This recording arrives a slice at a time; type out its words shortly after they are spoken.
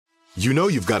You know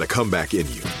you've got a comeback in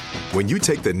you. When you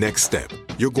take the next step,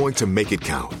 you're going to make it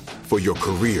count. For your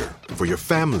career, for your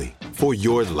family, for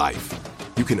your life.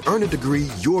 You can earn a degree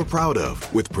you're proud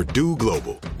of with Purdue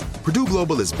Global. Purdue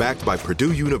Global is backed by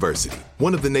Purdue University,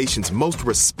 one of the nation's most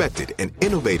respected and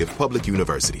innovative public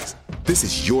universities. This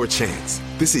is your chance.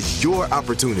 This is your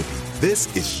opportunity.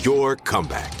 This is your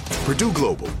comeback. Purdue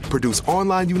Global, Purdue's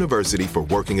online university for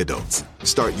working adults.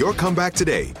 Start your comeback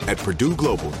today at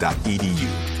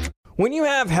purdueglobal.edu. When you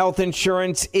have health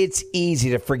insurance, it's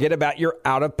easy to forget about your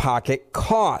out-of-pocket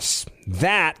costs.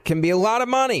 That can be a lot of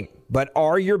money. But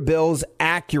are your bills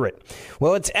accurate?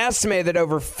 Well, it's estimated that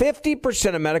over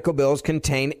 50% of medical bills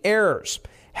contain errors.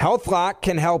 HealthLock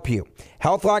can help you.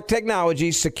 HealthLock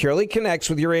technology securely connects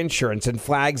with your insurance and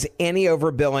flags any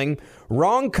overbilling,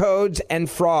 wrong codes, and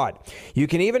fraud. You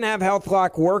can even have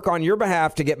HealthLock work on your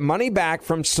behalf to get money back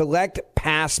from select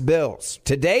past bills.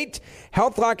 To date,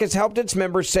 HealthLock has helped its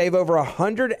members save over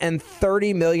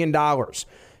 $130 million.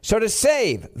 So to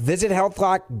save, visit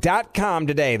healthlock.com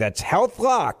today. That's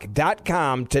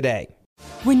healthlock.com today.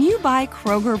 When you buy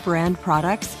Kroger brand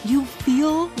products, you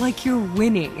feel like you're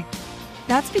winning.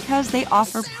 That's because they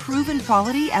offer proven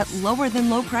quality at lower than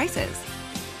low prices.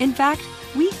 In fact,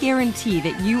 we guarantee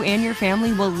that you and your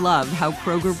family will love how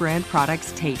Kroger brand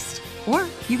products taste, or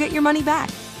you get your money back.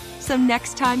 So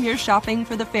next time you're shopping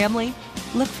for the family,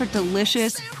 look for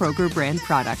delicious Kroger brand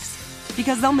products,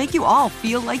 because they'll make you all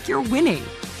feel like you're winning.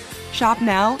 Shop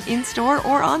now, in-store,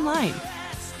 or online.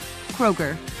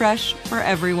 Kroger, fresh for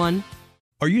everyone.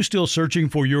 Are you still searching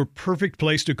for your perfect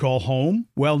place to call home?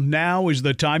 Well, now is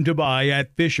the time to buy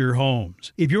at Fisher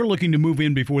Homes. If you're looking to move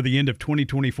in before the end of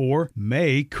 2024,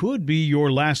 May could be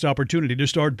your last opportunity to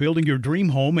start building your dream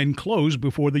home and close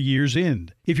before the year's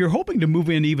end. If you're hoping to move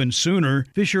in even sooner,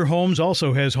 Fisher Homes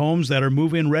also has homes that are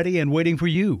move-in ready and waiting for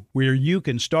you, where you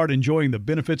can start enjoying the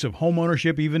benefits of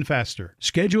homeownership even faster.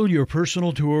 Schedule your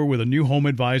personal tour with a new home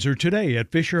advisor today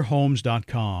at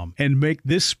FisherHomes.com and make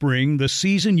this spring the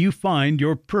season you find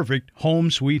your perfect home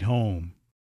sweet home.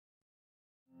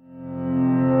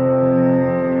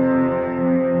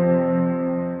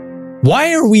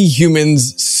 Why are we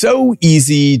humans so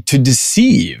easy to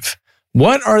deceive?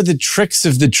 What are the tricks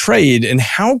of the trade, and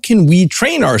how can we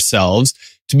train ourselves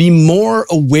to be more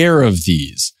aware of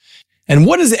these? And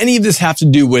what does any of this have to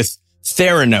do with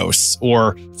Theranos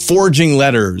or forging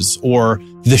letters or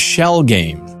the shell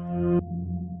game?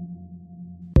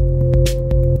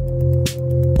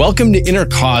 Welcome to Inner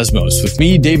Cosmos with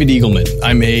me, David Eagleman.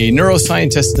 I'm a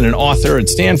neuroscientist and an author at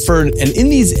Stanford, and in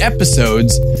these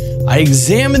episodes, I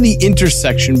examine the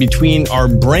intersection between our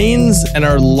brains and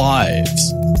our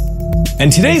lives.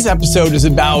 And today's episode is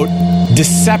about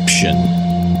deception.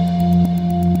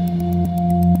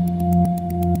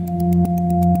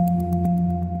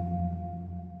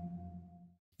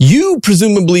 You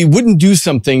presumably wouldn't do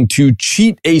something to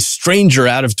cheat a stranger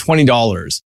out of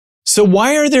 $20. So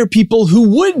why are there people who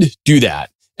would do that?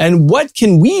 And what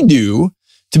can we do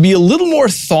to be a little more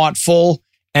thoughtful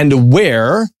and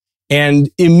aware and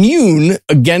immune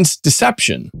against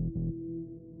deception?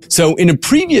 So in a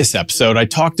previous episode, I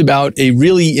talked about a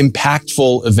really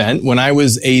impactful event when I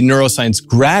was a neuroscience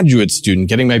graduate student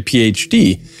getting my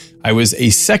PhD. I was a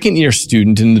second-year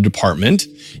student in the department,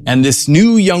 and this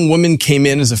new young woman came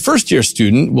in as a first-year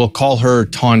student. We'll call her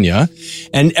Tanya.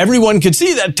 And everyone could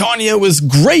see that Tanya was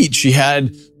great. She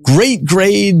had great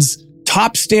grades,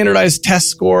 top standardized test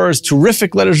scores,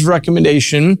 terrific letters of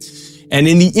recommendation. And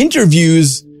in the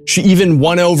interviews, she even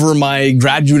won over my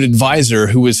graduate advisor,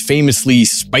 who was famously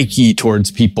spiky towards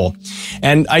people.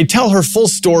 And I tell her full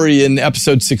story in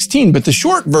episode 16, but the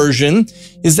short version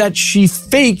is that she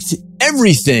faked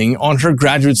everything on her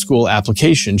graduate school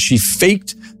application. She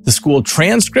faked the school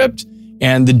transcript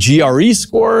and the GRE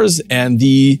scores and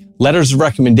the letters of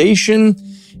recommendation.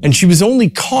 And she was only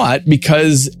caught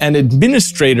because an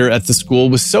administrator at the school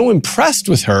was so impressed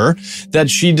with her that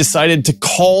she decided to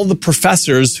call the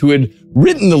professors who had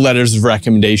written the letters of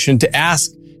recommendation to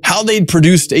ask how they'd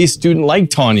produced a student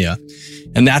like Tanya.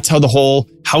 And that's how the whole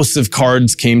house of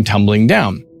cards came tumbling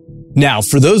down. Now,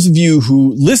 for those of you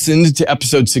who listened to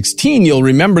episode 16, you'll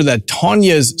remember that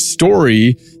Tanya's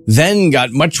story then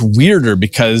got much weirder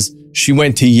because she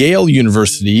went to Yale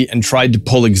University and tried to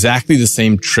pull exactly the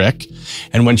same trick.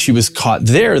 And when she was caught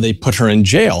there, they put her in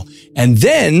jail. And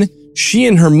then she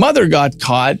and her mother got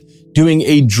caught doing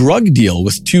a drug deal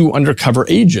with two undercover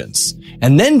agents.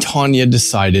 And then Tanya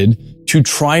decided to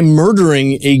try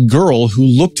murdering a girl who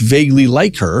looked vaguely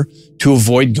like her to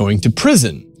avoid going to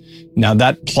prison. Now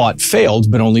that plot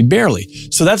failed, but only barely.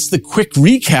 So that's the quick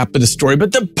recap of the story.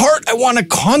 But the part I want to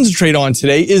concentrate on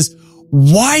today is,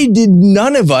 why did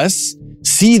none of us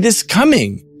see this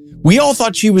coming? We all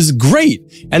thought she was great.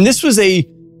 And this was a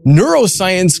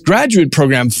neuroscience graduate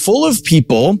program full of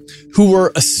people who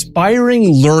were aspiring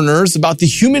learners about the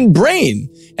human brain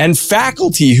and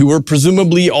faculty who were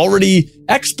presumably already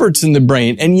experts in the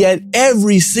brain. And yet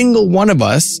every single one of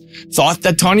us thought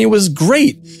that Tanya was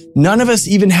great. None of us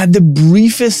even had the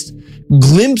briefest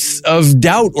glimpse of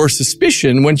doubt or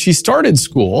suspicion when she started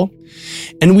school.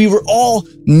 And we were all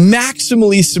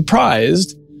maximally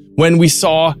surprised when we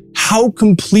saw how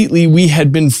completely we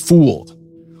had been fooled.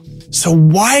 So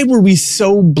why were we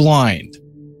so blind?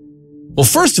 Well,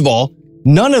 first of all,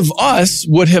 none of us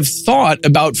would have thought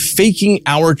about faking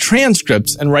our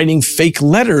transcripts and writing fake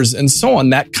letters and so on.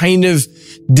 That kind of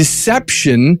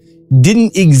deception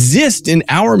didn't exist in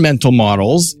our mental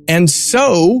models. And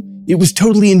so it was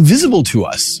totally invisible to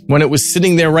us when it was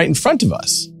sitting there right in front of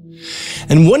us.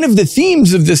 And one of the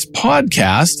themes of this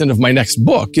podcast and of my next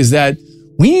book is that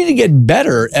we need to get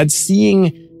better at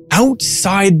seeing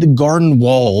outside the garden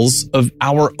walls of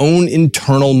our own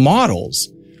internal models.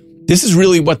 This is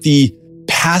really what the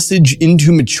passage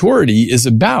into maturity is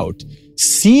about.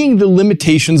 Seeing the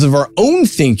limitations of our own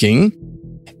thinking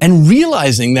and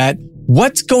realizing that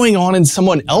what's going on in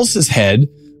someone else's head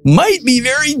might be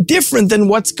very different than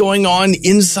what's going on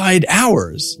inside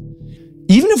ours.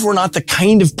 Even if we're not the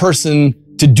kind of person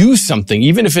to do something,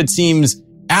 even if it seems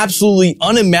absolutely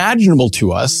unimaginable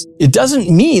to us, it doesn't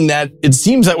mean that it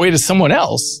seems that way to someone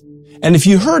else. And if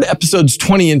you heard episodes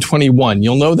 20 and 21,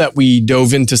 you'll know that we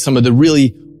dove into some of the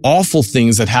really awful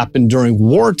things that happened during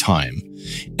wartime.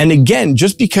 And again,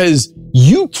 just because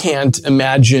you can't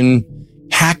imagine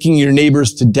hacking your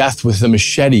neighbors to death with a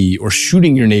machete or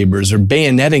shooting your neighbors or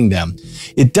bayoneting them,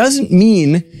 it doesn't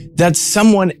mean that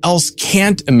someone else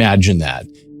can't imagine that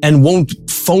and won't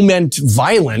foment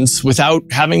violence without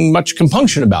having much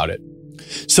compunction about it.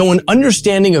 So an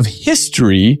understanding of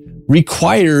history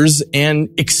requires an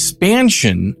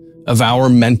expansion of our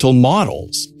mental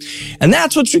models. And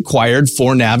that's what's required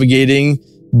for navigating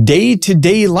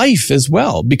day-to-day life as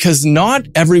well, because not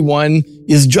everyone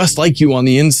is just like you on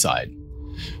the inside.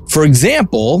 For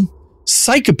example,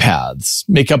 psychopaths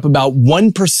make up about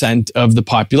 1% of the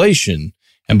population.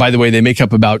 And by the way, they make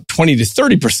up about 20 to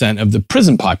 30% of the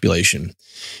prison population.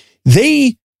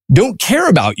 They don't care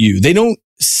about you. They don't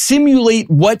simulate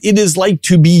what it is like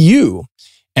to be you.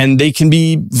 And they can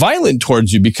be violent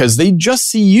towards you because they just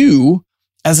see you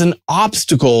as an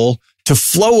obstacle to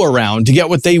flow around to get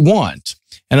what they want.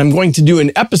 And I'm going to do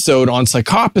an episode on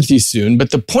psychopathy soon.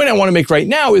 But the point I want to make right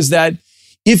now is that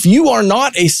if you are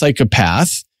not a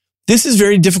psychopath, this is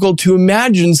very difficult to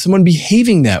imagine someone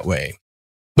behaving that way.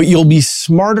 But you'll be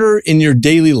smarter in your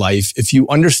daily life if you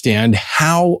understand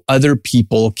how other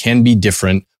people can be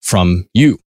different from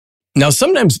you. Now,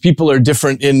 sometimes people are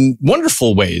different in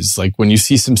wonderful ways, like when you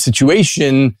see some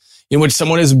situation in which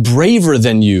someone is braver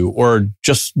than you or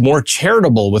just more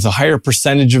charitable with a higher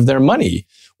percentage of their money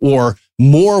or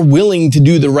more willing to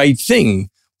do the right thing,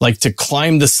 like to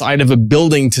climb the side of a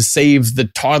building to save the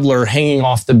toddler hanging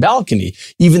off the balcony,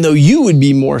 even though you would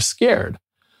be more scared.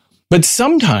 But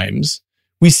sometimes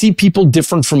we see people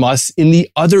different from us in the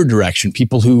other direction,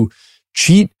 people who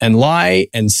cheat and lie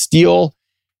and steal.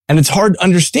 And it's hard to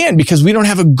understand because we don't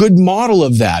have a good model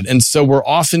of that. And so we're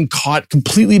often caught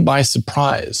completely by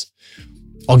surprise.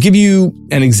 I'll give you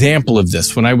an example of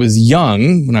this. When I was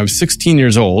young, when I was 16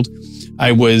 years old,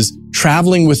 I was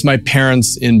traveling with my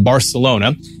parents in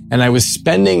Barcelona, and I was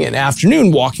spending an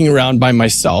afternoon walking around by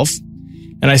myself,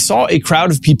 and I saw a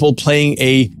crowd of people playing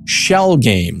a shell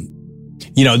game.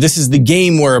 You know, this is the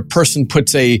game where a person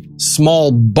puts a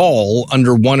small ball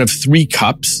under one of 3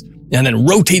 cups and then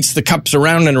rotates the cups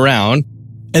around and around,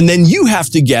 and then you have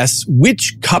to guess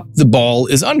which cup the ball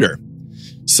is under.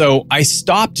 So I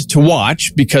stopped to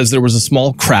watch because there was a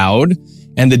small crowd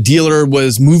and the dealer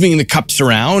was moving the cups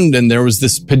around, and there was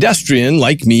this pedestrian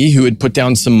like me who had put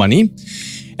down some money,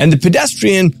 and the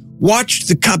pedestrian watched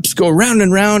the cups go round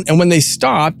and round, and when they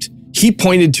stopped, he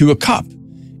pointed to a cup,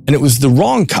 and it was the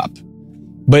wrong cup.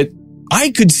 But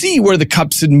I could see where the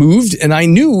cups had moved, and I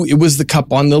knew it was the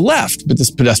cup on the left, but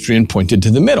this pedestrian pointed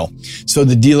to the middle. So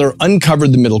the dealer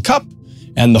uncovered the middle cup,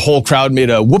 and the whole crowd made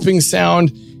a whooping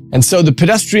sound. And so the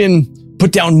pedestrian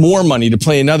put down more money to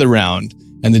play another round,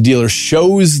 and the dealer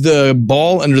shows the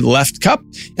ball under the left cup,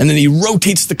 and then he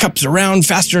rotates the cups around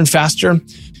faster and faster.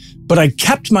 But I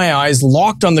kept my eyes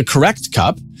locked on the correct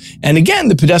cup, and again,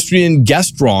 the pedestrian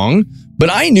guessed wrong, but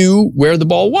I knew where the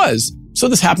ball was. So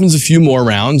this happens a few more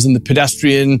rounds, and the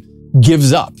pedestrian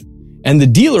gives up. And the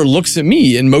dealer looks at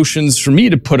me and motions for me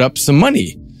to put up some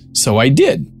money. So I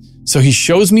did. So he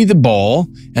shows me the ball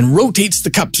and rotates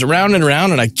the cups around and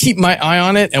around, and I keep my eye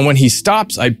on it. And when he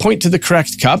stops, I point to the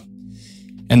correct cup,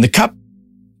 and the cup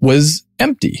was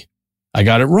empty. I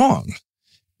got it wrong.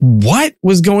 What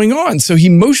was going on? So he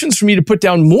motions for me to put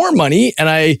down more money, and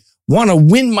I want to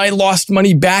win my lost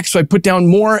money back. So I put down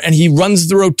more, and he runs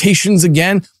the rotations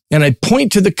again, and I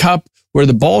point to the cup where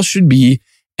the ball should be,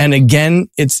 and again,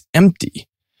 it's empty.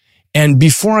 And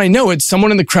before I know it,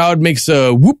 someone in the crowd makes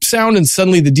a whoop sound, and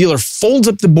suddenly the dealer folds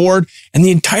up the board and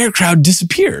the entire crowd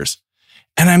disappears.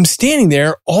 And I'm standing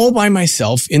there all by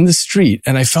myself in the street,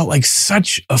 and I felt like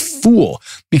such a fool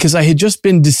because I had just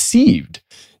been deceived.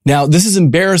 Now, this is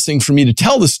embarrassing for me to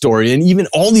tell the story, and even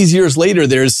all these years later,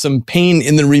 there's some pain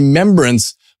in the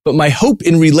remembrance. But my hope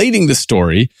in relating the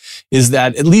story is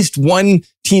that at least one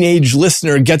teenage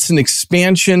listener gets an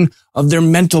expansion of their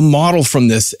mental model from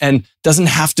this and doesn't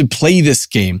have to play this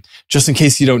game. Just in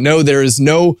case you don't know, there is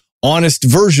no honest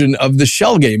version of the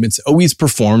shell game. It's always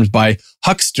performed by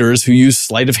hucksters who use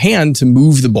sleight of hand to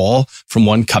move the ball from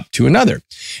one cup to another.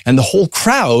 And the whole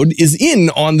crowd is in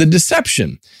on the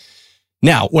deception.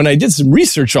 Now, when I did some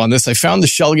research on this, I found the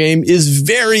shell game is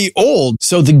very old.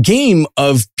 So the game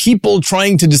of people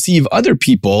trying to deceive other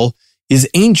people is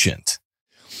ancient.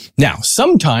 Now,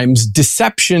 sometimes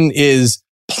deception is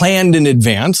planned in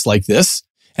advance like this.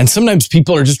 And sometimes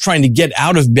people are just trying to get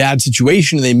out of bad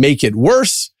situation and they make it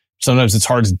worse. Sometimes it's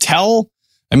hard to tell.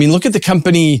 I mean, look at the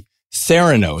company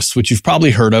Theranos, which you've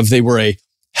probably heard of. They were a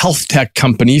health tech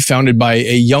company founded by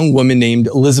a young woman named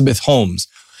Elizabeth Holmes.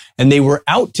 And they were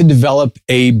out to develop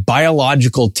a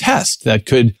biological test that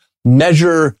could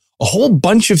measure a whole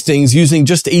bunch of things using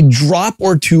just a drop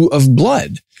or two of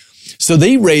blood. So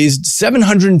they raised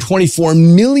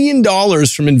 $724 million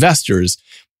from investors,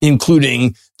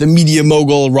 including the media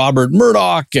mogul Robert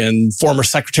Murdoch and former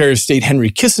Secretary of State Henry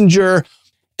Kissinger.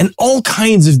 And all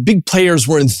kinds of big players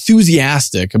were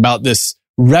enthusiastic about this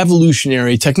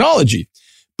revolutionary technology.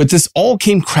 But this all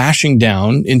came crashing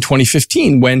down in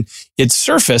 2015 when it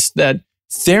surfaced that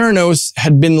Theranos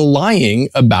had been lying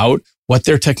about what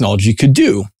their technology could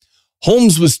do.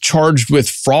 Holmes was charged with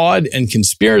fraud and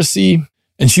conspiracy,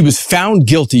 and she was found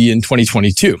guilty in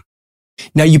 2022.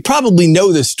 Now, you probably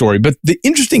know this story, but the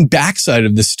interesting backside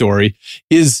of this story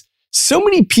is so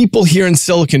many people here in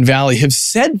Silicon Valley have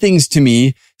said things to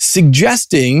me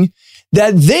suggesting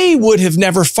that they would have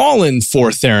never fallen for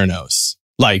Theranos.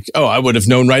 Like, oh, I would have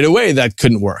known right away that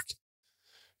couldn't work.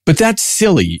 But that's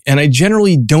silly, and I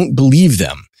generally don't believe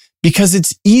them because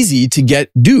it's easy to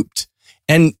get duped.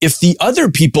 And if the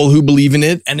other people who believe in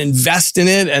it and invest in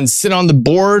it and sit on the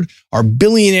board are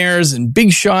billionaires and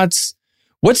big shots,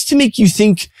 what's to make you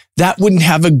think that wouldn't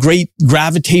have a great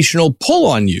gravitational pull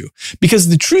on you? Because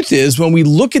the truth is, when we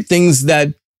look at things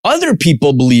that other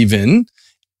people believe in,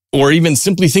 or even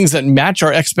simply things that match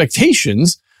our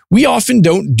expectations, we often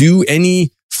don't do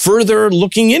any further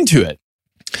looking into it.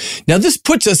 Now, this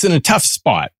puts us in a tough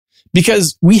spot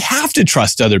because we have to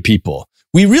trust other people.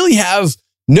 We really have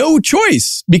no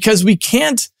choice because we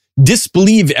can't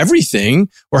disbelieve everything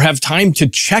or have time to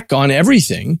check on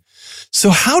everything.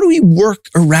 So how do we work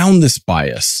around this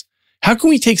bias? How can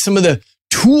we take some of the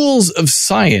tools of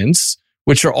science,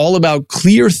 which are all about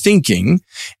clear thinking,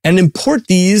 and import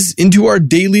these into our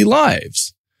daily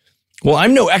lives? Well,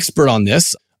 I'm no expert on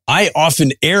this. I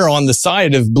often err on the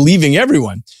side of believing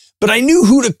everyone, but I knew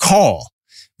who to call.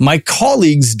 My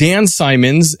colleagues, Dan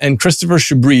Simons and Christopher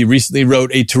Chabris, recently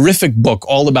wrote a terrific book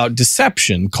all about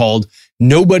deception called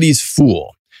Nobody's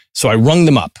Fool. So I rung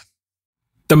them up.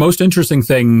 The most interesting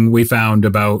thing we found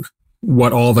about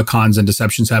what all the cons and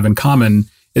deceptions have in common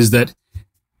is that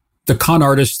the con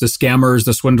artists, the scammers,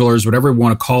 the swindlers, whatever we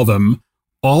want to call them,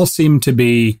 all seem to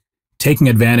be taking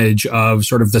advantage of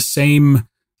sort of the same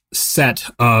set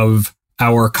of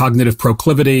our cognitive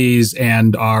proclivities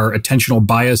and our attentional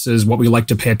biases, what we like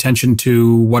to pay attention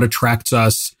to, what attracts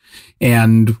us,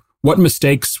 and what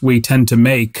mistakes we tend to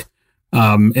make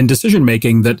in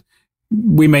decision-making that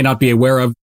we may not be aware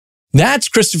of. That's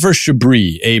Christopher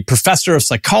Chabris, a professor of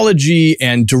psychology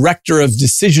and director of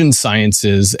decision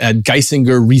sciences at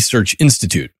Geisinger Research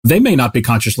Institute. They may not be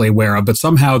consciously aware of, but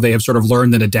somehow they have sort of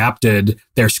learned and adapted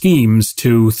their schemes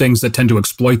to things that tend to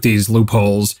exploit these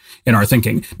loopholes in our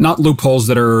thinking. Not loopholes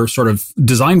that are sort of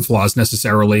design flaws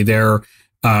necessarily. They're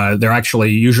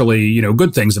actually usually,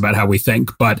 good things about how we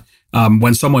think. But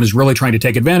when someone is really trying to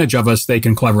take advantage of us, they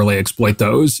can cleverly exploit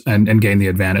those and gain the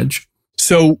advantage.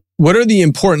 So what are the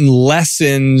important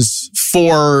lessons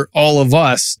for all of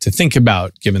us to think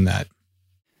about, given that?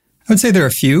 I would say there are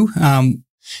a few. And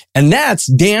that's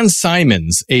Dan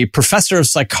Simons, a professor of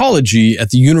psychology at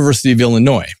the University of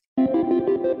Illinois.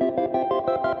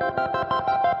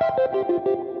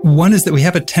 One is that we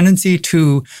have a tendency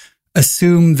to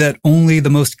assume that only the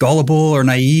most gullible or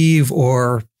naive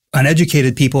or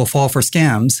uneducated people fall for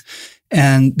scams.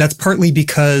 And that's partly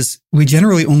because we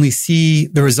generally only see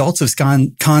the results of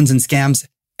cons and scams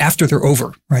after they're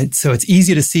over, right? So it's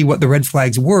easy to see what the red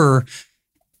flags were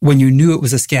when you knew it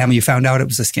was a scam and you found out it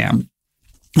was a scam.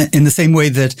 In the same way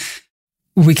that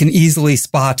we can easily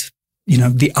spot,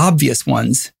 the obvious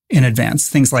ones in advance,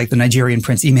 things like the Nigerian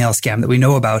prince email scam that we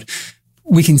know about.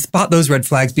 We can spot those red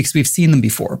flags because we've seen them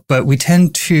before, but we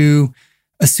tend to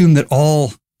assume that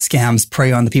all scams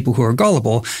prey on the people who are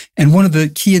gullible. And one of the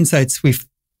key insights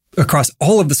across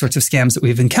all of the sorts of scams that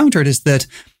we've encountered is that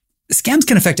scams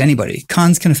can affect anybody.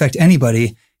 Cons can affect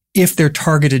anybody if they're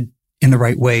targeted in the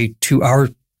right way to our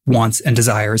wants and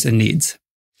desires and needs.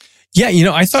 Yeah,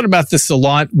 I thought about this a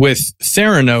lot with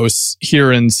Theranos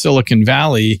here in Silicon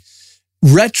Valley.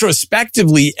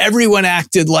 Retrospectively, everyone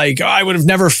acted like, I would have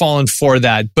never fallen for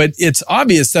that. But it's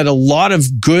obvious that a lot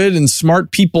of good and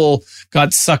smart people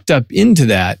got sucked up into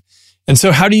that. And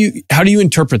so how do you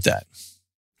interpret that?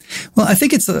 Well, I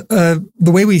think it's the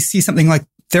way we see something like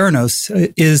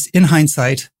Theranos is in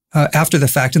hindsight, after the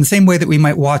fact, in the same way that we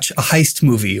might watch a heist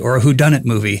movie or a whodunit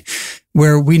movie,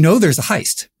 where we know there's a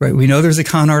heist, right? We know there's a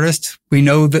con artist. We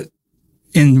know that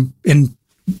in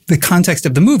the context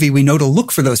of the movie, we know to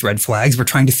look for those red flags. We're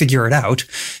trying to figure it out.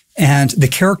 And the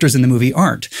characters in the movie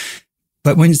aren't.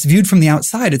 But when it's viewed from the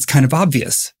outside, it's kind of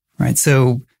obvious, right?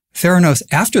 So Theranos,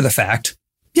 after the fact,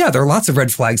 yeah, there are lots of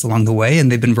red flags along the way,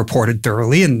 and they've been reported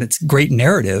thoroughly, and it's great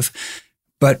narrative.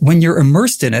 But when you're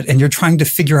immersed in it and you're trying to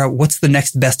figure out what's the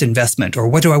next best investment, or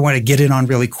what do I want to get in on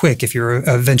really quick, if you're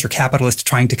a venture capitalist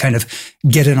trying to kind of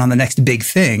get in on the next big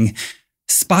thing,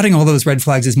 spotting all those red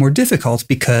flags is more difficult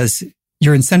because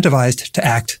you're incentivized to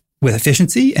act with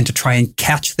efficiency and to try and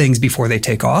catch things before they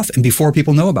take off and before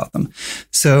people know about them.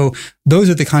 So those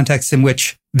are the contexts in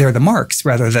which they're the marks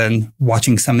rather than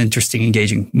watching some interesting,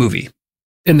 engaging movie.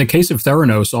 In the case of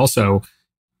Theranos also,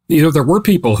 there were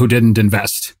people who didn't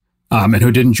invest and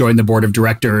who didn't join the board of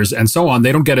directors and so on.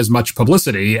 They don't get as much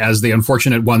publicity as the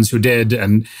unfortunate ones who did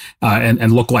and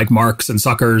look like marks and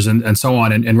suckers and so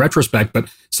on in retrospect. But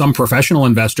some professional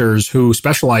investors who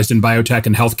specialized in biotech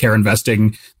and healthcare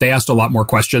investing, they asked a lot more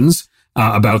questions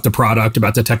about the product,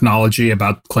 about the technology,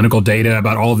 about clinical data,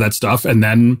 about all of that stuff. And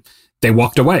then they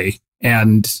walked away.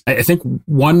 And I think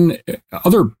one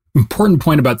other important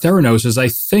point about Theranos is, I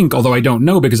think, although I don't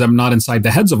know because I'm not inside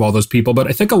the heads of all those people, but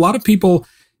I think a lot of people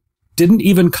didn't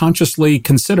even consciously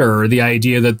consider the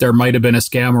idea that there might have been a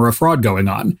scam or a fraud going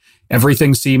on.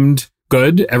 Everything seemed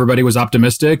good. Everybody was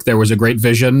optimistic. There was a great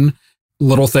vision.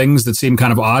 Little things that seem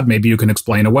kind of odd, maybe you can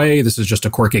explain away. This is just a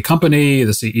quirky company.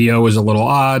 The CEO is a little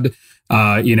odd.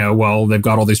 They've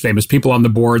got all these famous people on the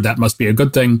board. That must be a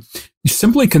good thing.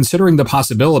 Simply considering the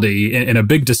possibility in a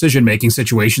big decision-making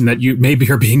situation that you maybe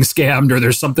are being scammed or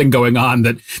there's something going on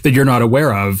that you're not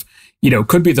aware of,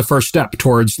 could be the first step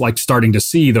towards starting to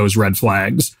see those red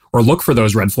flags or look for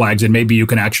those red flags. And maybe you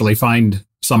can actually find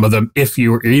some of them if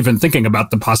you're even thinking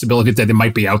about the possibility that they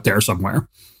might be out there somewhere.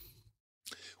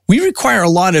 We require a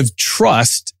lot of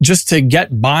trust just to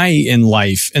get by in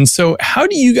life. And so how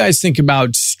do you guys think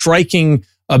about striking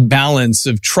a balance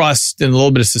of trust and a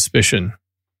little bit of suspicion?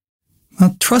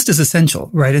 Well, trust is essential,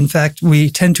 right? In fact,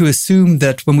 we tend to assume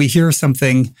that when we hear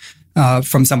something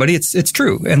from somebody, it's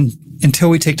true. And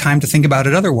until we take time to think about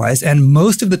it otherwise. And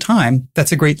most of the time,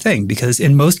 that's a great thing because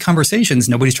in most conversations,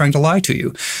 nobody's trying to lie to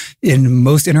you. In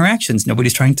most interactions,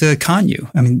 nobody's trying to con you.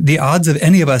 I mean, the odds of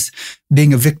any of us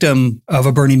being a victim of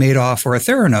a Bernie Madoff or a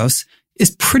Theranos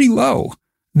is pretty low.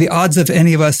 The odds of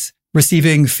any of us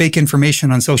receiving fake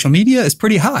information on social media is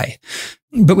pretty high.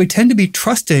 But we tend to be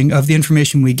trusting of the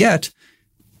information we get.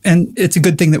 And it's a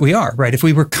good thing that we are, right? If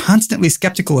we were constantly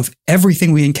skeptical of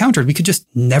everything we encountered, we could just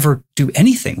never do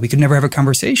anything. We could never have a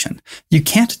conversation. You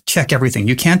can't check everything.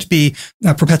 You can't be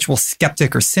a perpetual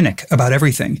skeptic or cynic about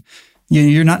everything.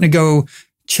 You're not going to go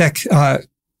check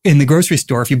in the grocery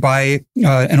store if you buy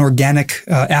an organic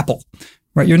apple,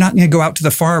 right? You're not going to go out to the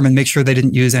farm and make sure they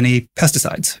didn't use any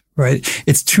pesticides, right?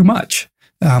 It's too much.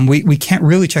 We can't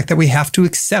really check that. We have to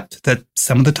accept that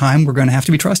some of the time we're going to have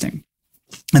to be trusting.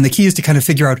 And the key is to kind of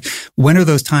figure out when are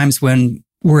those times when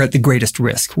we're at the greatest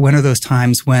risk? When are those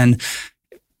times when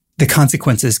the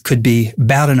consequences could be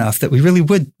bad enough that we really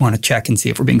would want to check and see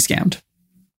if we're being scammed?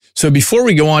 So before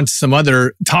we go on to some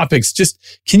other topics,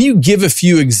 just can you give a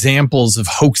few examples of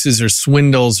hoaxes or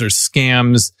swindles or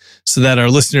scams so that our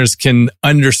listeners can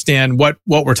understand what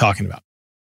we're talking about?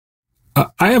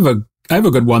 I have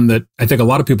a good one that I think a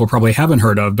lot of people probably haven't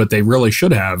heard of, but they really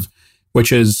should have,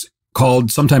 which is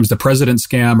called sometimes the president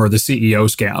scam or the CEO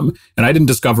scam. And I didn't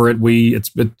discover it.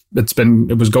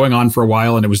 It was going on for a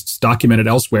while and it was documented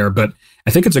elsewhere. But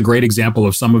I think it's a great example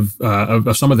of some of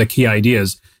the key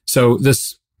ideas. So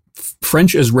this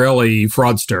French-Israeli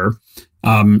fraudster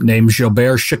named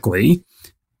Gilbert Schickley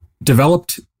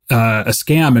developed a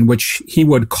scam in which he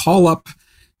would call up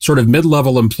sort of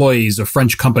mid-level employees of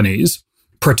French companies,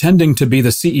 pretending to be the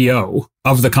CEO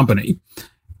of the company,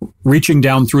 reaching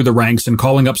down through the ranks and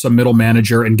calling up some middle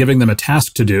manager and giving them a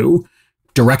task to do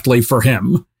directly for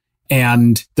him.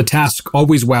 And the task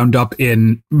always wound up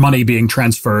in money being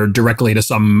transferred directly to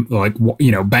some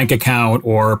bank account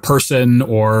or person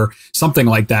or something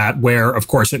like that, where, of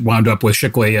course, it wound up with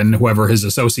Schickley and whoever his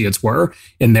associates were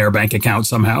in their bank account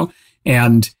somehow.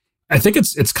 And I think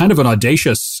it's kind of an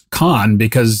audacious con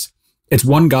because it's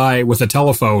one guy with a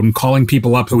telephone calling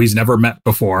people up who he's never met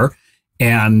before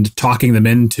and talking them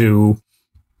into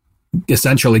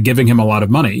essentially giving him a lot of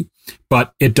money.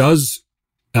 But it does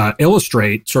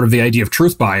illustrate sort of the idea of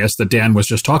truth bias that Dan was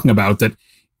just talking about, that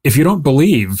if you don't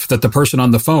believe that the person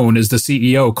on the phone is the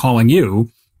CEO calling you,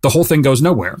 the whole thing goes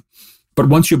nowhere. But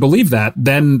once you believe that,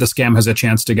 then the scam has a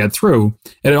chance to get through.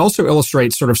 And it also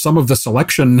illustrates sort of some of the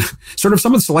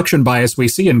selection bias we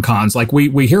see in cons. Like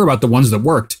we hear about the ones that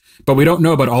worked, but we don't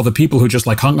know about all the people who just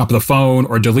like hung up the phone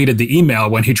or deleted the email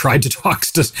when he tried to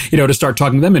to start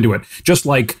talking them into it. Just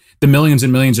like the millions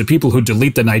and millions of people who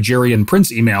delete the Nigerian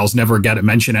prince emails never get a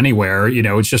mention anywhere.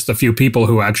 It's just a few people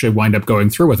who actually wind up going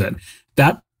through with it.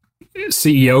 That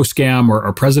CEO scam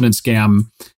or president scam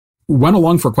went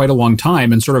along for quite a long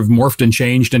time and sort of morphed and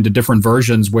changed into different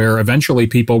versions where eventually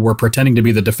people were pretending to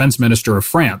be the defense minister of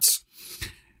France,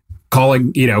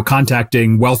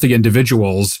 contacting wealthy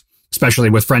individuals, especially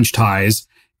with French ties,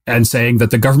 and saying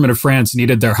that the government of France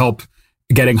needed their help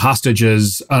getting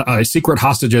hostages, secret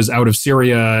hostages out of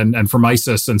Syria and from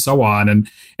ISIS and so on,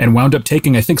 and wound up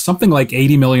taking, I think, something like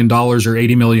 $80 million or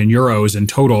 80 million euros in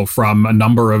total from a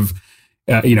number of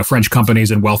French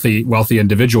companies and wealthy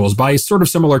individuals by sort of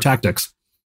similar tactics.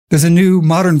 There's a new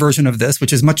modern version of this,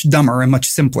 which is much dumber and much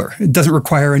simpler. It doesn't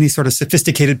require any sort of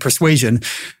sophisticated persuasion.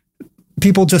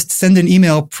 People just send an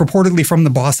email purportedly from the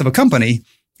boss of a company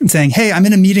and saying, hey, I'm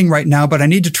in a meeting right now, but I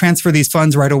need to transfer these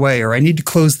funds right away, or I need to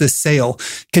close this sale.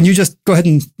 Can you just go ahead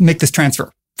and make this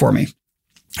transfer for me?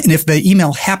 And if the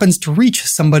email happens to reach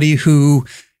somebody who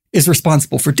is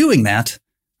responsible for doing that,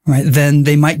 right, then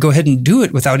they might go ahead and do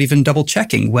it without even double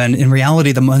checking, when in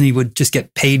reality, the money would just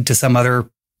get paid to some other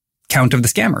count of the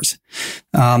scammers.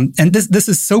 And this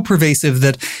is so pervasive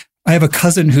that I have a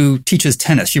cousin who teaches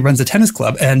tennis. She runs a tennis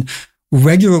club and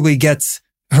regularly gets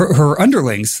her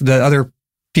underlings, the other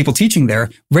people teaching there,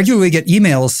 regularly get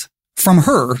emails from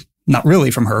her, not really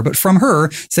from her, but from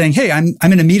her saying, hey, I'm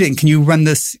in a meeting. Can you run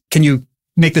this? Can you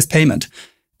make this payment?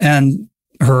 And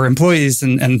her employees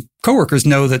and coworkers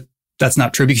know that that's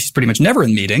not true because she's pretty much never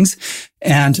in meetings,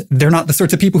 and they're not the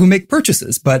sorts of people who make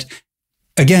purchases. But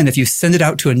again, if you send it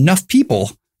out to enough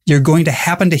people, you're going to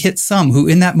happen to hit some who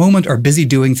in that moment are busy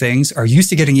doing things, are used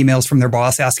to getting emails from their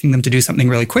boss asking them to do something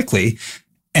really quickly,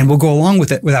 and will go along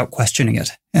with it without questioning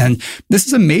it. And this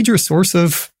is a major source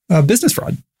of business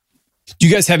fraud. Do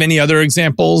you guys have any other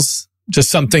examples?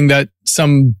 Just something that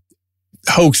some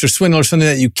hoax or swindle or something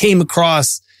that you came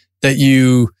across that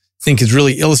you think is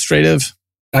really illustrative?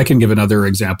 I can give another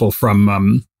example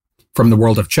from the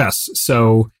world of chess.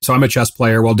 So I'm a chess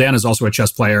player. Well, Dan is also a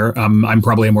chess player. I'm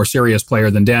probably a more serious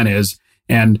player than Dan is.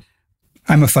 And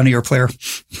I'm a funnier player.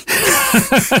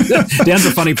 Dan's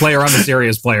a funny player. I'm a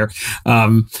serious player.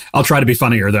 I'll try to be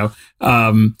funnier though.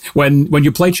 When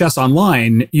you play chess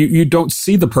online, you don't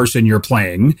see the person you're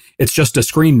playing. It's just a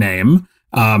screen name.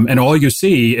 And all you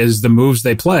see is the moves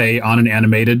they play on an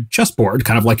animated chessboard,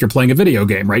 kind of like you're playing a video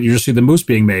game, right? You just see the moves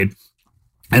being made.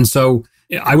 And so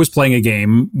I was playing a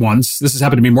game once. This has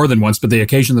happened to me more than once, but the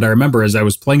occasion that I remember is I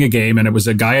was playing a game and it was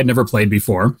a guy I'd never played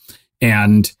before.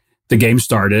 And the game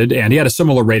started and he had a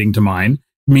similar rating to mine,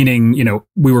 meaning,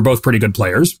 we were both pretty good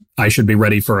players. I should be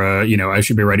ready for a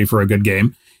good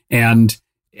game. And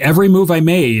every move I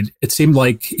made, it seemed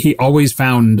like he always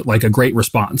found like a great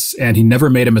response and he never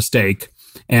made a mistake.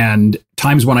 And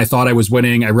times when I thought I was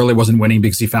winning, I really wasn't winning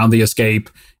because he found the escape.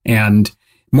 And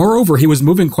moreover, he was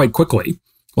moving quite quickly.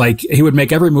 Like he would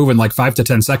make every move in like 5 to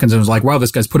 10 seconds. And it was like, wow,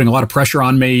 this guy's putting a lot of pressure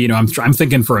on me. I'm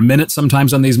thinking for a minute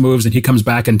sometimes on these moves and he comes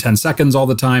back in 10 seconds all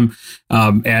the time.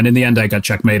 And in the end, I got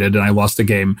checkmated and I lost the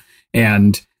game.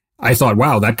 And I thought,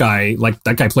 wow, that guy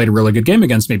played a really good game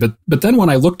against me. But then when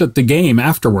I looked at the game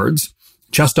afterwards,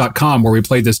 chess.com, where we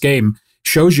played this game,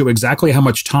 shows you exactly how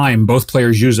much time both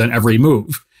players use on every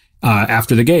move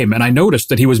after the game. And I noticed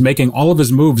that he was making all of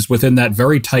his moves within that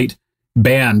very tight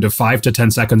band of 5 to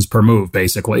 10 seconds per move,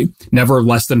 basically. Never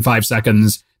less than 5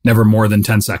 seconds, never more than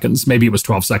 10 seconds. Maybe it was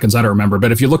 12 seconds, I don't remember.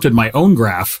 But if you looked at my own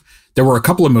graph, there were a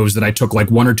couple of moves that I took like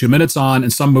 1 or 2 minutes on,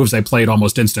 and some moves I played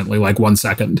almost instantly, like 1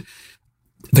 second.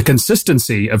 The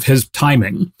consistency of his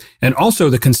timing, and also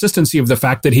the consistency of the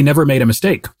fact that he never made a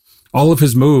mistake. All of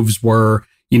his moves were,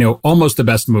 almost the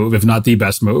best move, if not the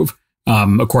best move,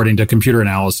 according to computer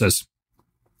analysis,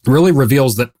 really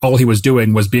reveals that all he was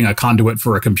doing was being a conduit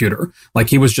for a computer. Like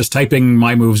he was just typing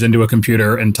my moves into a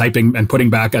computer and typing and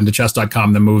putting back onto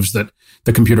chess.com the moves that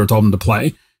the computer told him to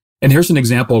play. And here's an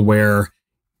example where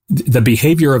the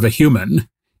behavior of a human,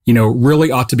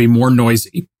 really ought to be more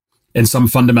noisy in some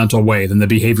fundamental way than the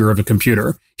behavior of a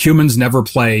computer. Humans never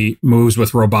play moves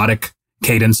with robotic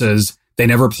cadences. They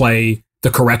never play the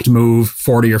correct move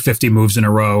 40 or 50 moves in a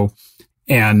row.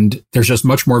 And there's just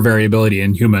much more variability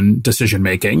in human decision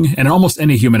making and almost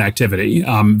any human activity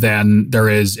than there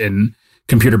is in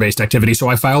computer-based activity. So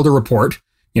I filed a report.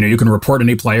 You can report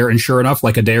any player. And sure enough,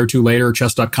 like a day or two later,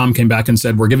 chess.com came back and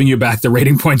said, we're giving you back the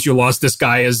rating points you lost. This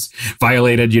guy has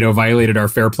violated our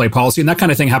fair play policy. And that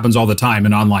kind of thing happens all the time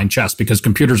in online chess because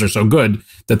computers are so good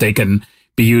that they can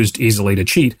be used easily to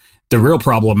cheat. The real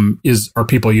problem are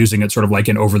people using it sort of like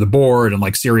in over the board and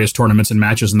like serious tournaments and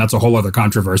matches. And that's a whole other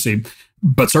controversy.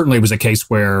 But certainly it was a case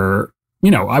where,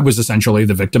 I was essentially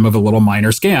the victim of a little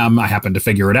minor scam. I happened to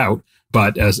figure it out,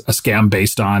 but as a scam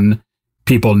based on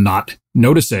people not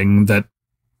noticing that,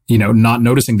 not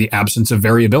noticing the absence of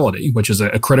variability, which is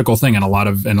a critical thing in a lot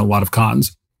of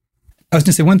cons. I was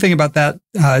going to say one thing about that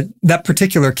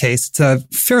particular case. It's a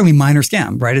fairly minor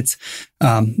scam, right? It's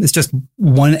just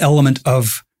one element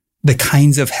of the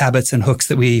kinds of habits and hooks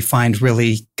that we find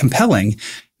really compelling.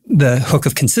 The hook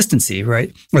of consistency,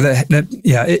 right? Or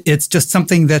it's just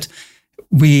something that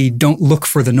we don't look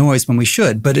for the noise when we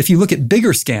should. But if you look at bigger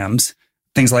scams,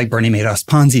 things like Bernie Madoff's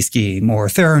Ponzi scheme or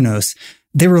Theranos,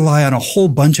 they rely on a whole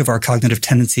bunch of our cognitive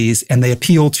tendencies, and they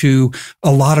appeal to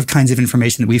a lot of kinds of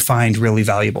information that we find really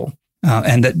valuable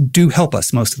and that do help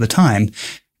us most of the time.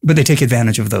 But they take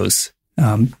advantage of those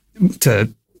to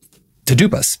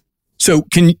dupe us. So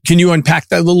can you unpack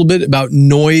that a little bit about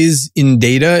noise in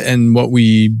data and what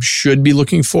we should be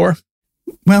looking for?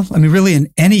 Well, really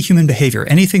in any human behavior,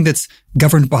 anything that's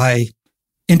governed by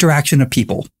interaction of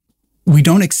people, we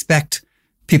don't expect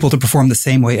people to perform the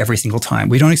same way every single time.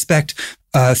 We don't expect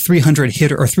a 300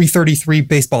 hitter or 333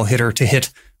 baseball hitter to hit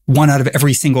one out of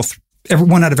every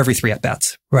 3 at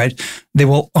bats, right? They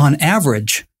will on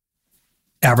average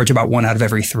about 1 out of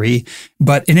every 3.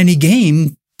 But in any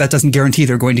game, that doesn't guarantee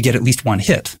they're going to get at least one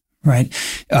hit, right?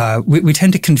 We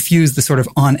tend to confuse the sort of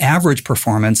on average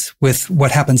performance with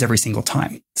what happens every single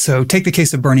time. So take the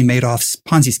case of Bernie Madoff's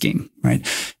Ponzi scheme, right?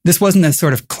 This wasn't a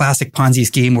sort of classic Ponzi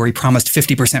scheme where he promised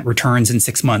 50% returns in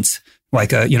 6 months,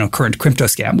 like a current crypto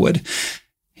scam would.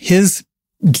 His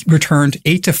returned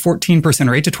 8 to 14%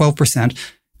 or 8 to 12%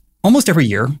 almost every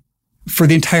year for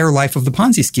the entire life of the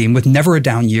Ponzi scheme, with never a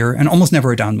down year and almost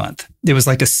never a down month. It was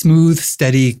like a smooth,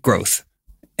 steady growth.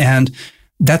 And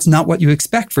that's not what you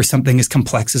expect for something as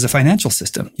complex as a financial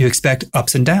system. You expect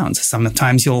ups and downs.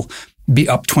 Sometimes you'll be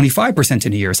up 25%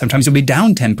 in a year. Sometimes you'll be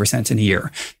down 10% in a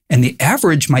year. And the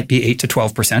average might be 8 to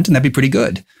 12%, and that'd be pretty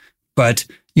good. But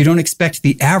you don't expect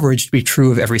the average to be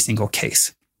true of every single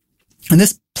case. And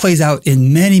this plays out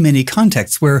in many, many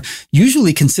contexts where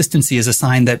usually consistency is a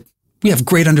sign that we have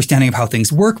great understanding of how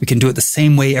things work. We can do it the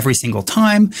same way every single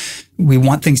time. We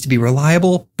want things to be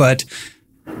reliable, but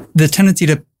the tendency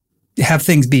to have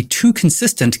things be too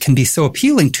consistent can be so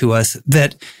appealing to us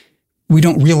that we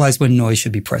don't realize when noise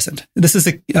should be present. This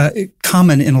is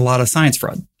common in a lot of science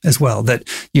fraud as well, that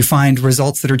you find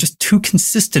results that are just too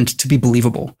consistent to be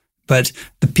believable. But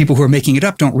the people who are making it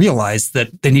up don't realize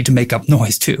that they need to make up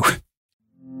noise too.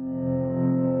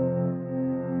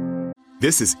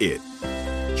 This is it.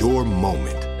 Your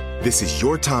moment. This is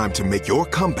your time to make your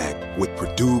comeback with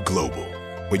Purdue Global.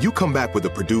 When you come back with a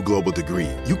Purdue Global degree,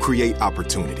 you create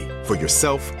opportunity for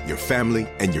yourself, your family,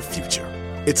 and your future.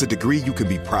 It's a degree you can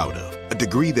be proud of, a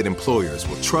degree that employers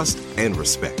will trust and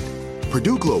respect.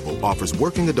 Purdue Global offers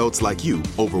working adults like you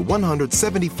over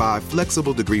 175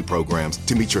 flexible degree programs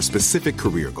to meet your specific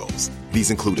career goals. These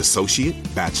include associate,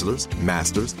 bachelor's,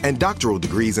 master's, and doctoral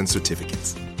degrees and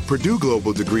certificates. Purdue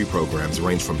Global degree programs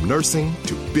range from nursing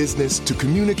to business to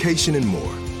communication and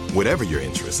more. Whatever your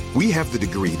interest, we have the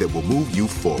degree that will move you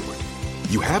forward.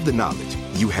 You have the knowledge,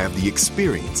 you have the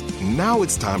experience. Now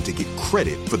it's time to get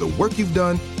credit for the work you've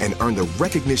done and earn the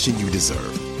recognition you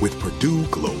deserve with Purdue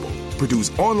Global,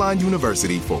 Purdue's online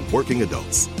university for working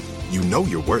adults. You know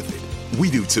you're worth it.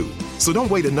 We do too. So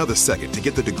don't wait another second to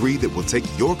get the degree that will take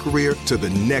your career to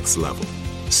the next level.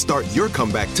 Start your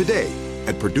comeback today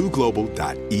at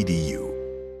purdueglobal.edu.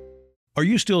 Are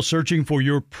you still searching for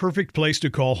your perfect place to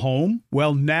call home?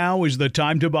 Well, now is the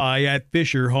time to buy at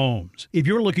Fisher Homes. If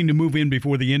you're looking to move in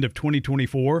before the end of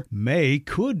 2024, May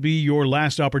could be your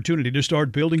last opportunity to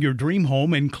start building your dream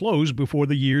home and close before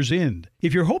the year's end.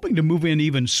 If you're hoping to move in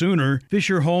even sooner,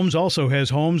 Fisher Homes also has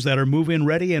homes that are move-in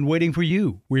ready and waiting for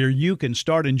you, where you can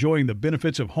start enjoying the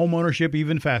benefits of homeownership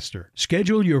even faster.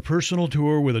 Schedule your personal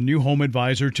tour with a new home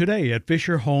advisor today at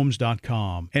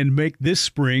FisherHomes.com and make this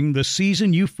spring the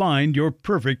season you find your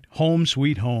perfect home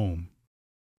sweet home.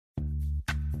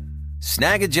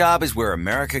 Snag a Job is where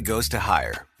America goes to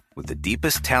hire, with the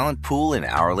deepest talent pool in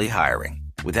hourly hiring.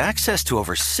 With access to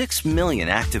over 6 million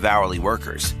active hourly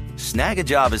workers, Snag a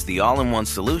Job is the all-in-one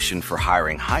solution for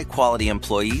hiring high-quality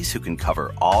employees who can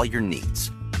cover all your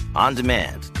needs. On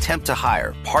demand, temp to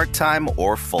hire, part-time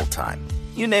or full-time.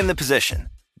 You name the position.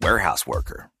 Warehouse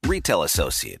worker, retail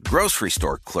associate, grocery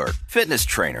store clerk, fitness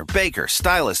trainer, baker,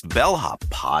 stylist, bellhop,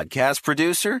 podcast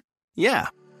producer. Yeah,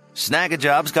 Snag a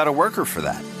Job's got a worker for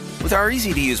that. With our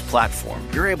easy-to-use platform,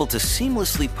 you're able to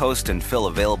seamlessly post and fill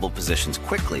available positions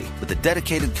quickly with a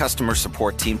dedicated customer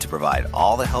support team to provide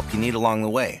all the help you need along the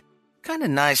way. Kind of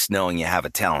nice knowing you have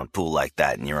a talent pool like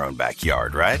that in your own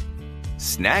backyard, right?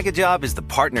 Snag a Job is the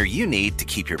partner you need to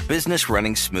keep your business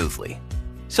running smoothly.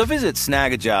 So visit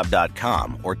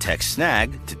snagajob.com or text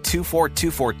snag to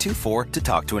 242424 to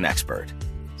talk to an expert.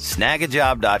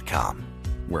 Snagajob.com,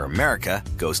 where America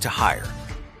goes to hire.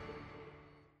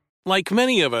 Like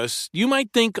many of us, you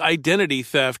might think identity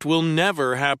theft will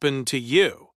never happen to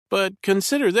you. But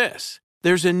consider this.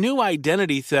 There's a new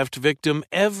identity theft victim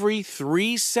every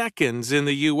 3 seconds in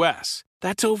the U.S.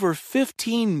 That's over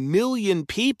 15 million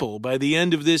people by the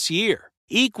end of this year,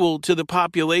 equal to the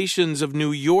populations of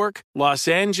New York, Los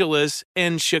Angeles,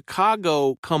 and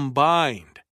Chicago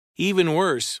combined. Even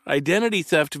worse, identity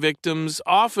theft victims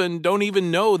often don't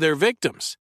even know they're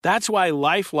victims. That's why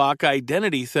LifeLock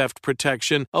Identity Theft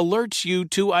Protection alerts you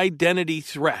to identity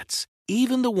threats,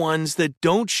 even the ones that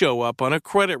don't show up on a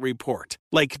credit report,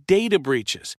 like data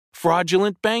breaches,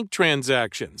 fraudulent bank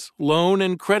transactions, loan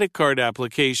and credit card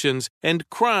applications, and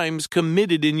crimes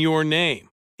committed in your name.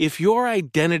 If your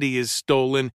identity is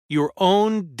stolen, your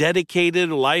own dedicated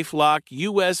LifeLock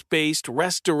US-based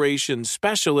restoration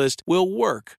specialist will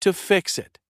work to fix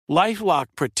it. LifeLock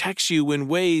protects you in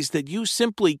ways that you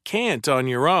simply can't on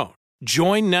your own.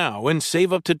 Join now and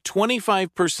save up to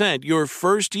 25% your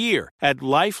first year at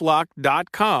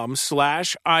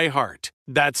LifeLock.com/iHeart.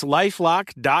 That's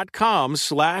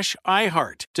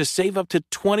LifeLock.com/iHeart to save up to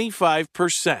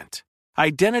 25%.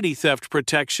 Identity theft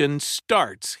protection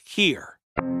starts here.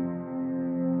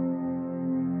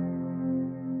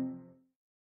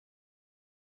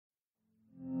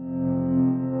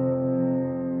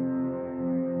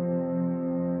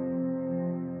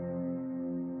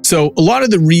 So a lot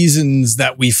of the reasons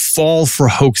that we fall for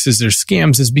hoaxes or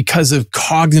scams is because of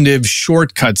cognitive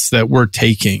shortcuts that we're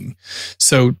taking.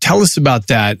 So tell us about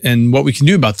that and what we can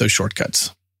do about those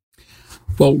shortcuts.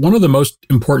 Well, one of the most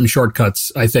important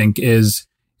shortcuts, I think, is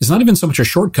not even so much a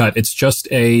shortcut. It's just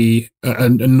a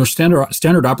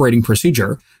standard operating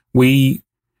procedure. We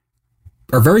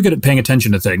are very good at paying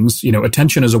attention to things. You know,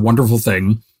 attention is a wonderful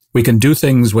thing. We can do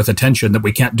things with attention that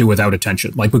we can't do without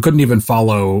attention. Like we couldn't even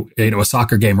follow, a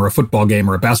soccer game or a football game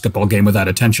or a basketball game without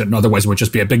attention. Otherwise, it would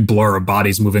just be a big blur of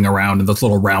bodies moving around in this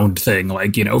little round thing,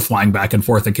 like, flying back and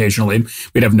forth occasionally.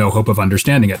 We'd have no hope of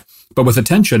understanding it. But with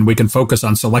attention, we can focus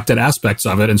on selected aspects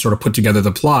of it and sort of put together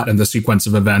the plot and the sequence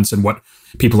of events and what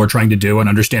people are trying to do and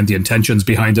understand the intentions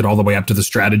behind it all the way up to the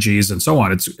strategies and so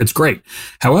on. It's great.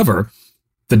 However,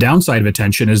 the downside of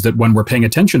attention is that when we're paying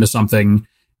attention to something,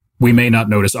 we may not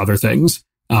notice other things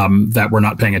that we're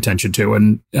not paying attention to.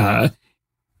 And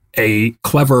a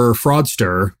clever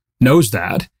fraudster knows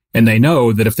that. And they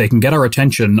know that if they can get our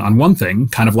attention on one thing,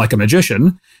 kind of like a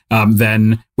magician,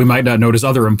 then we might not notice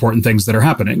other important things that are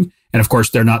happening. And of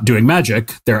course, they're not doing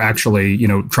magic. They're actually,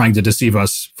 trying to deceive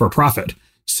us for profit.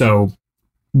 So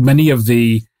many of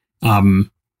the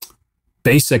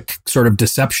basic sort of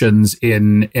deceptions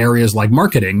in areas like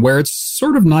marketing, where it's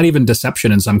sort of not even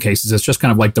deception in some cases. It's just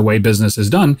kind of like the way business is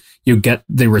done. You get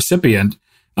the recipient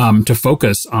to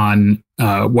focus on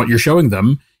what you're showing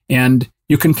them, and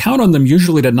you can count on them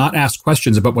usually to not ask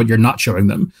questions about what you're not showing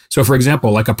them. So, for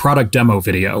example, like a product demo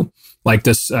video, like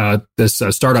this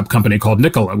startup company called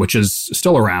Nikola, which is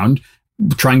still around,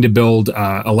 trying to build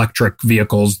electric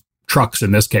vehicles, trucks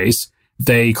in this case.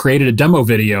 They created a demo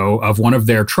video of one of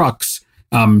their trucks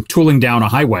tooling down a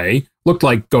highway looked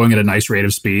like going at a nice rate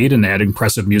of speed and they had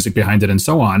impressive music behind it and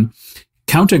so on,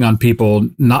 counting on people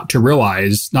not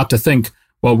to think,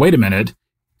 well, wait a minute,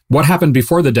 what happened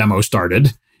before the demo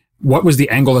started? What was the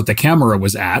angle that the camera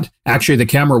was at? Actually, the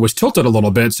camera was tilted a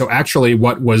little bit. So actually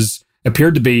what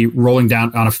appeared to be rolling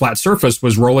down on a flat surface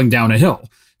was rolling down a hill.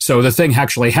 So the thing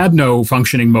actually had no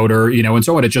functioning motor, and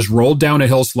so on. It just rolled down a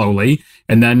hill slowly.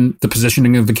 And then the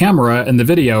positioning of the camera and the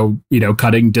video,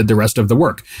 cutting did the rest of the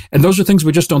work. And those are things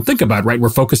we just don't think about, right? We're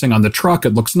focusing on the truck.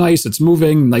 It looks nice. It's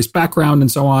moving, nice background and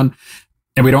so on.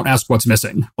 And we don't ask what's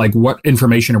missing. Like, what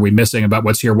information are we missing about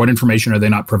what's here? What information are they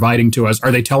not providing to us?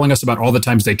 Are they telling us about all the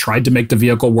times they tried to make the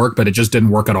vehicle work, but it just didn't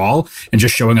work at all, and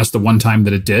just showing us the one time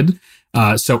that it did?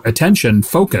 So attention,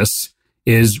 focus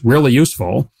is really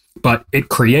useful, but it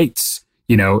creates,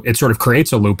 it sort of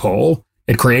creates a loophole.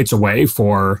 It creates a way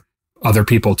for other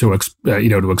people to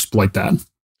exploit that.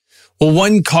 Well,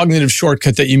 one cognitive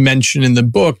shortcut that you mentioned in the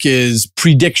book is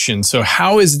prediction. So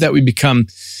how is it that we become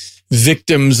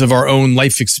victims of our own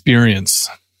life experience?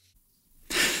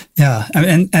 Yeah,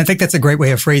 and I think that's a great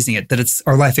way of phrasing it, that it's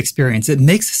our life experience. It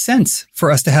makes sense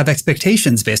for us to have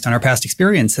expectations based on our past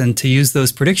experience and to use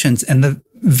those predictions. And the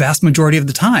vast majority of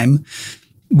the time,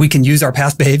 we can use our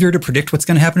past behavior to predict what's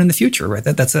going to happen in the future, right?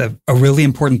 That's a really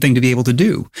important thing to be able to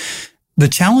do. The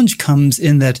challenge comes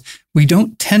in that we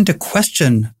don't tend to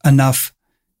question enough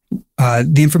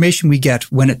the information we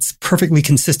get when it's perfectly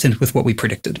consistent with what we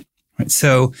predicted, right?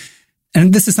 So,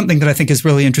 and this is something that I think is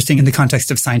really interesting in the context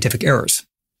of scientific errors.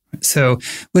 So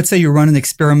let's say you run an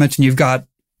experiment and you've got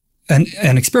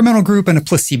an experimental group and a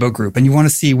placebo group, and you want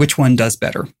to see which one does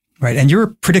better, right? And you're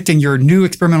predicting your new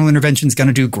experimental intervention is going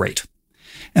to do great.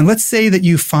 And let's say that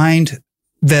you find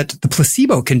that the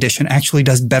placebo condition actually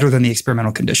does better than the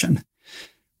experimental condition.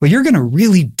 Well, you're going to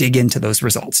really dig into those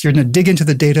results. You're going to dig into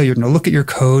the data. You're going to look at your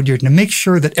code. You're going to make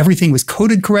sure that everything was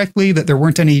coded correctly, that there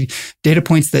weren't any data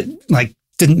points that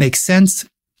didn't make sense.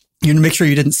 You're going to make sure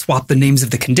you didn't swap the names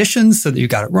of the conditions so that you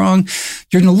got it wrong.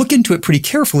 You're going to look into it pretty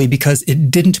carefully because it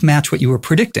didn't match what you were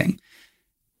predicting.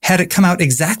 Had it come out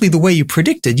exactly the way you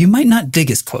predicted, you might not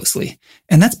dig as closely.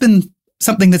 And that's been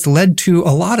something that's led to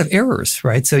a lot of errors,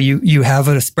 right? So you have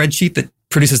a spreadsheet that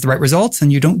produces the right results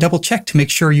and you don't double check to make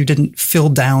sure you didn't fill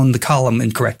down the column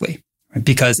incorrectly, right?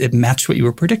 Because it matched what you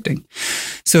were predicting.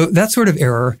 So that sort of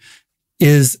error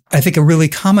is, I think, a really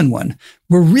common one.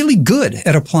 We're really good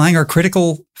at applying our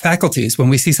critical faculties when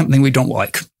we see something we don't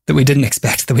like, that we didn't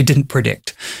expect, that we didn't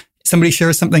predict. Somebody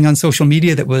shares something on social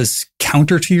media that was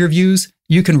counter to your views,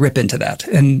 you can rip into that.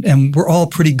 And we're all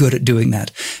pretty good at doing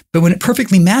that. But when it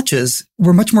perfectly matches,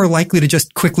 we're much more likely to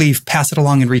just quickly pass it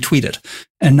along and retweet it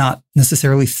and not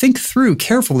necessarily think through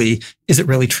carefully, is it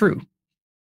really true?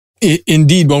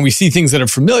 Indeed, when we see things that are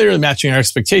familiar and matching our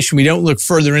expectation, we don't look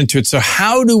further into it. So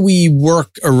how do we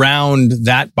work around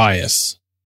that bias?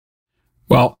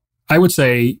 Well, I would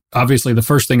say, obviously, the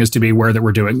first thing is to be aware that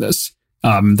we're doing this.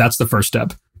 That's the first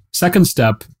step. Second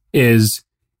step is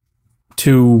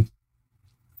to,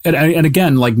 and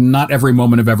again, not every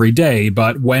moment of every day,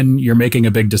 but when you're making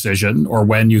a big decision or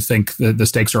when you think that the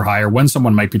stakes are high or when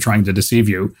someone might be trying to deceive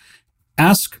you,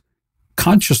 ask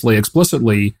consciously,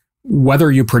 explicitly,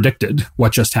 whether you predicted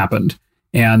what just happened.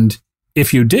 And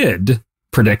if you did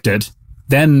predict it,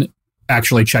 then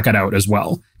actually check it out as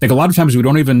well. I think a lot of times we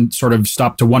don't even sort of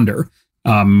stop to wonder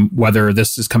whether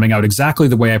this is coming out exactly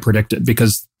the way I predicted,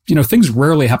 because things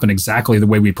rarely happen exactly the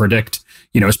way we predict,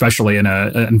 especially in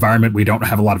an environment we don't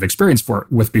have a lot of experience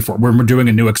with before. When we're doing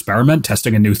a new experiment,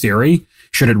 testing a new theory,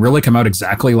 should it really come out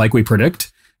exactly like we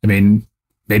predict? I mean,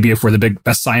 maybe if we're the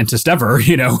best scientist ever,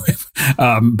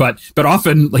 but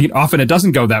often it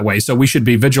doesn't go that way. So we should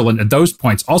be vigilant at those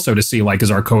points also to see,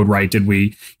 is our code right? Did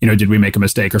we make a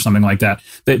mistake or something like that?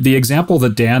 The example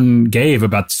that Dan gave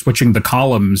about switching the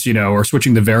columns, or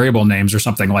switching the variable names or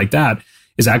something like that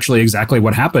is actually exactly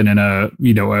what happened in a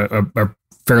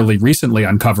fairly recently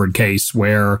uncovered case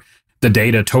where the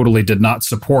data totally did not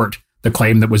support the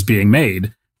claim that was being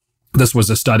made. This was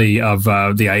a study of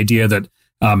the idea that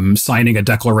signing a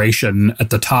declaration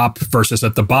at the top versus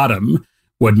at the bottom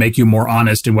would make you more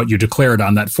honest in what you declared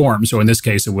on that form. So in this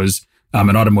case, it was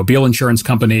an automobile insurance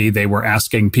company. They were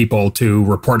asking people to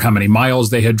report how many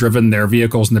miles they had driven their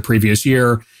vehicles in the previous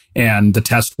year. And the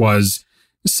test was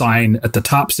sign at the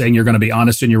top saying you're going to be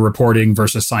honest in your reporting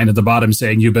versus sign at the bottom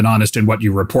saying you've been honest in what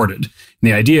you reported. And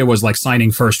the idea was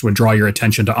signing first would draw your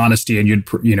attention to honesty and you'd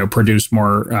produce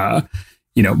more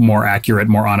accurate,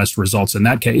 more honest results in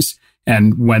that case.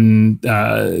 And when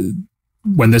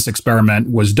this experiment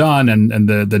was done and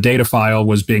the data file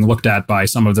was being looked at by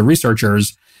some of the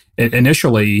researchers,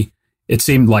 initially it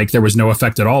seemed like there was no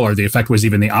effect at all, or the effect was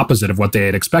even the opposite of what they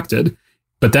had expected.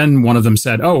 But then one of them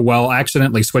said, oh, well, I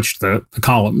accidentally switched the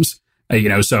columns.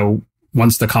 So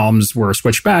once the columns were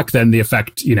switched back, then the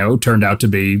effect, turned out to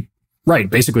be right.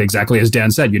 Basically, exactly as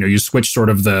Dan said, you switch sort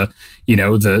of the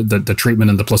treatment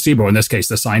and the placebo, in this case,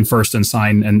 the sign first and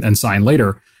sign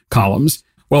later columns.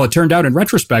 Well, it turned out in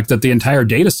retrospect that the entire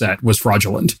data set was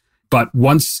fraudulent. But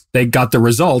once they got the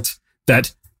result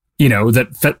that,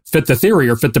 that fit the theory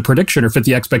or fit the prediction or fit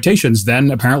the expectations,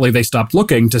 then apparently they stopped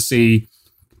looking to see,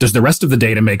 does the rest of the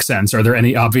data make sense? Are there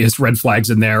any obvious red flags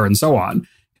in there, and so on?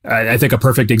 I think a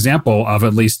perfect example of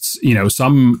at least,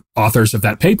 some authors of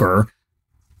that paper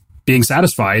being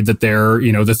satisfied that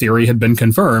the theory had been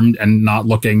confirmed and not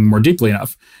looking more deeply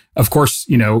enough. Of course,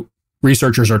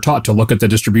 researchers are taught to look at the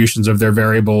distributions of their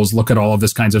variables, look at all of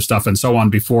this kinds of stuff and so on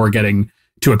before getting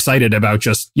too excited about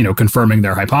just, confirming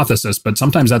their hypothesis. But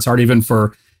sometimes that's hard even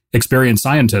for experienced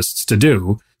scientists to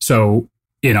do. So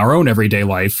in our own everyday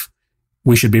life,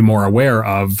 we should be more aware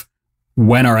of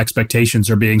when our expectations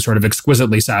are being sort of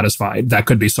exquisitely satisfied. That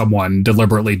could be someone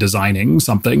deliberately designing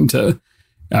something to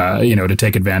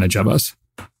take advantage of us.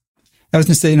 I was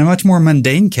going to say, in a much more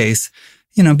mundane case,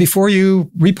 before you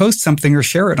repost something or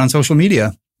share it on social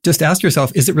media, just ask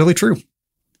yourself, is it really true?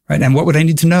 Right? And what would I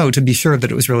need to know to be sure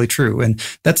that it was really true? And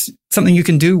that's something you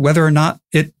can do whether or not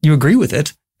you agree with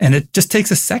it. And it just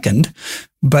takes a second.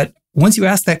 But once you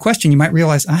ask that question, you might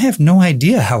realize, I have no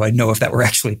idea how I'd know if that were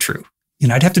actually true.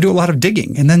 I'd have to do a lot of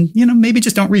digging. And then, maybe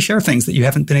just don't reshare things that you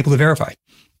haven't been able to verify.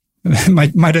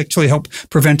 It might actually help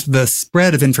prevent the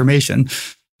spread of information.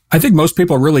 I think most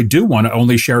people really do want to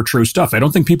only share true stuff. I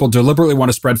don't think people deliberately want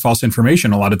to spread false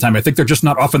information a lot of time. I think they're just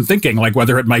not often thinking like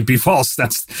whether it might be false.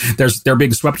 They're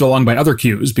being swept along by other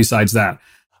cues besides that.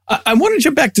 I want to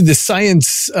jump back to the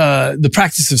science, the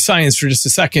practice of science for just a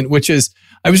second, which is,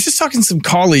 I was just talking to some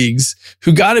colleagues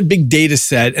who got a big data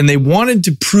set and they wanted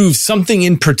to prove something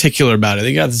in particular about it.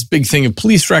 They got this big thing of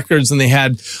police records and they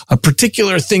had a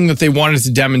particular thing that they wanted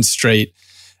to demonstrate.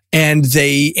 And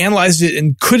they analyzed it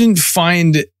and couldn't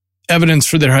find evidence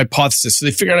for their hypothesis. So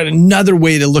they figured out another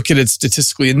way to look at it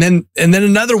statistically and then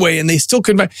another way, and they still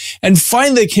couldn't find. And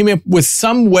finally they came up with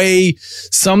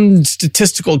some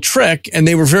statistical trick, and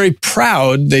they were very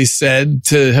proud, they said,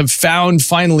 to have found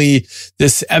finally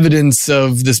this evidence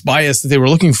of this bias that they were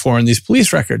looking for in these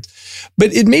police records.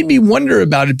 But it made me wonder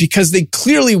about it because they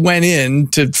clearly went in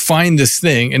to find this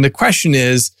thing. And the question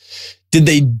is, did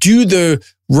they do the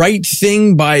right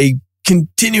thing by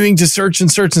continuing to search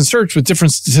and search and search with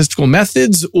different statistical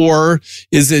methods? Or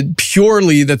is it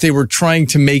purely that they were trying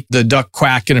to make the duck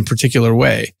quack in a particular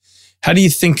way? How do you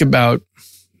think about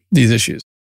these issues?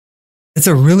 It's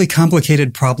a really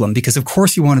complicated problem because, of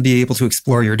course, you want to be able to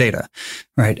explore your data,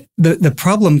 right? The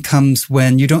problem comes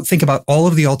when you don't think about all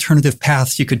of the alternative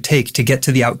paths you could take to get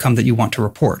to the outcome that you want to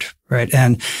report, right?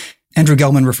 And Andrew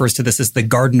Gelman refers to this as the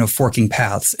garden of forking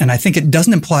paths. And I think it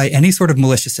doesn't imply any sort of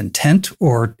malicious intent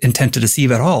or intent to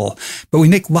deceive at all. But we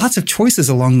make lots of choices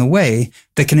along the way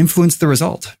that can influence the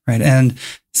result, right? And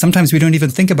sometimes we don't even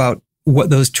think about what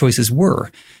those choices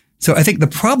were. So I think the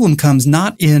problem comes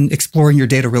not in exploring your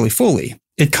data really fully.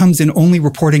 It comes in only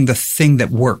reporting the thing that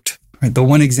worked, right? The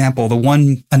one example, the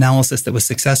one analysis that was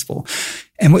successful.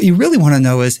 And what you really want to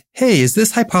know is, hey, is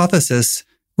this hypothesis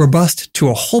robust to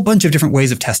a whole bunch of different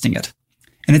ways of testing it?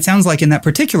 And it sounds like in that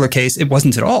particular case, it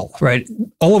wasn't at all, right?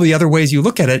 All of the other ways you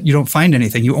look at it, you don't find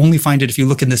anything. You only find it if you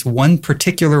look in this one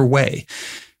particular way.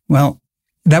 Well,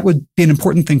 that would be an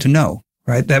important thing to know,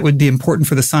 right? That would be important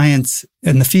for the science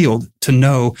and the field to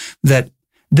know that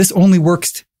this only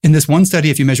works in this one study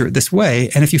if you measure it this way.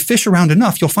 And if you fish around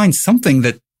enough, you'll find something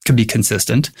that could be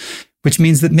consistent, which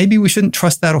means that maybe we shouldn't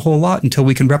trust that a whole lot until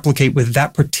we can replicate with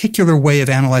that particular way of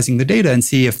analyzing the data and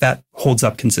see if that holds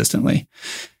up consistently.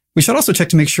 We should also check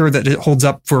to make sure that it holds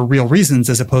up for real reasons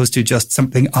as opposed to just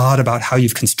something odd about how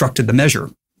you've constructed the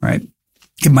measure, right?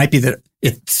 It might be that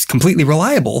it's completely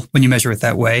reliable when you measure it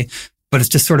that way, but it's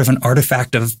just sort of an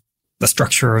artifact of the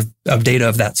structure of data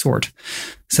of that sort.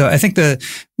 So I think the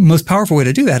most powerful way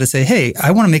to do that is say, hey,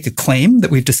 I want to make a claim that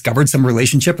we've discovered some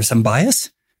relationship or some bias.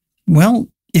 Well,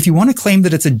 if you want to claim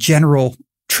that it's a general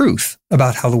truth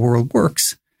about how the world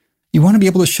works, you want to be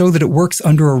able to show that it works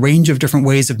under a range of different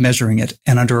ways of measuring it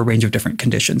and under a range of different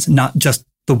conditions, not just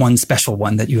the one special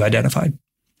one that you identified.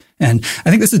 And I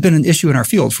think this has been an issue in our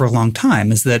field for a long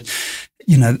time, is that,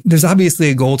 there's obviously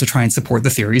a goal to try and support the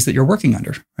theories that you're working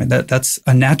under, right? That's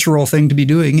a natural thing to be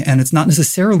doing, and it's not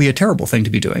necessarily a terrible thing to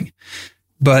be doing.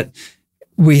 But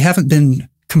we haven't been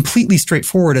completely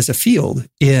straightforward as a field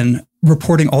in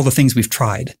reporting all the things we've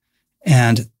tried.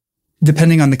 And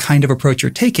depending on the kind of approach you're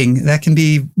taking, that can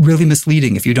be really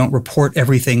misleading if you don't report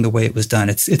everything the way it was done.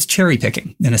 It's cherry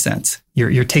picking in a sense.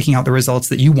 You're taking out the results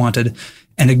that you wanted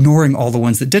and ignoring all the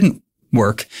ones that didn't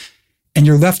work. And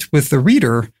you're left with the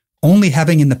reader only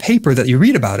having in the paper that you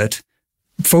read about it,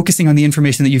 focusing on the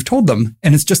information that you've told them.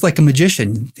 And it's just like a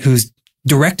magician who's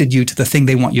directed you to the thing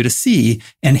they want you to see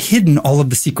and hidden all of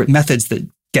the secret methods that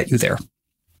get you there.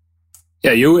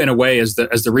 Yeah, you, in a way, as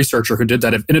the researcher who did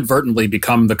that, have inadvertently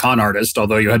become the con artist,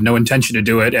 although you had no intention to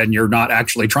do it and you're not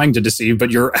actually trying to deceive,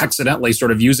 but you're accidentally sort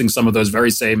of using some of those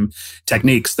very same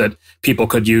techniques that people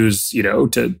could use,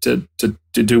 to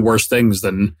do worse things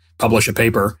than publish a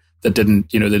paper that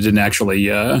didn't actually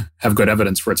have good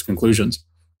evidence for its conclusions.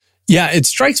 Yeah, it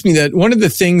strikes me that one of the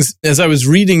things, as I was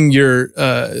reading your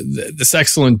this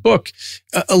excellent book,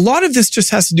 a lot of this just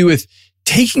has to do with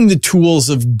taking the tools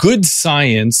of good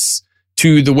science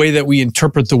to the way that we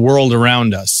interpret the world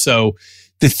around us. So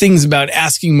the things about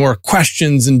asking more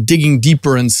questions and digging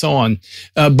deeper and so on.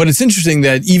 But it's interesting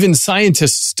that even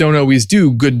scientists don't always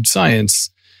do good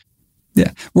science.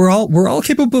 Yeah, we're all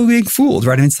capable of being fooled,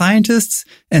 right? I mean, scientists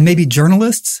and maybe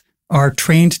journalists are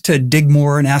trained to dig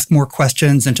more and ask more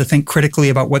questions and to think critically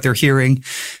about what they're hearing.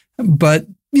 But,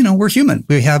 we're human.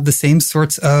 We have the same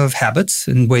sorts of habits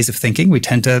and ways of thinking. We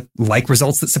tend to like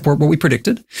results that support what we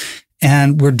predicted.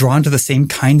 And we're drawn to the same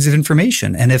kinds of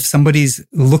information. And if somebody's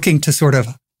looking to sort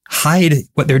of hide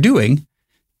what they're doing,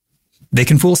 they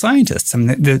can fool scientists. I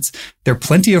mean, there are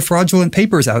plenty of fraudulent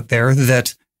papers out there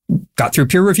that got through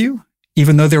peer review,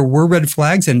 even though there were red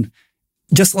flags. And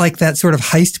just like that sort of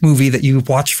heist movie that you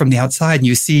watch from the outside and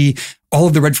you see all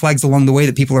of the red flags along the way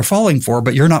that people are falling for,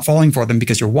 but you're not falling for them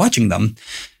because you're watching them.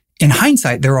 In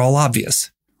hindsight, they're all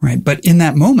obvious, right? But in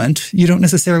that moment, you don't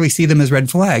necessarily see them as red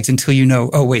flags until you know,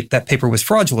 oh, wait, that paper was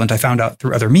fraudulent. I found out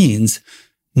through other means.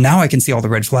 Now I can see all the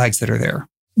red flags that are there.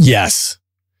 Yes.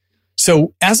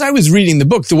 So as I was reading the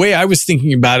book, the way I was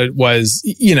thinking about it was,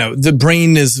 the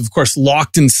brain is, of course,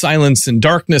 locked in silence and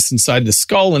darkness inside the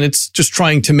skull, and it's just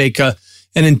trying to make an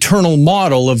internal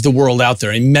model of the world out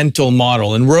there, a mental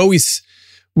model. And we're always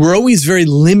very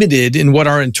limited in what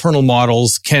our internal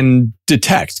models can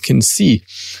detect, can see.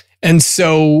 And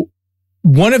so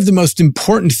one of the most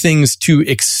important things to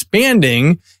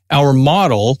expanding our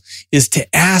model is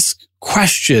to ask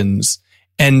questions.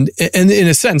 And in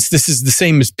a sense, this is the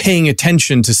same as paying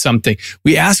attention to something.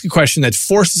 We ask a question that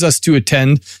forces us to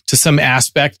attend to some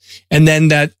aspect, and then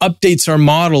that updates our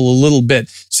model a little bit.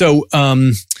 So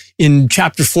in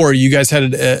chapter 4, you guys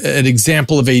had an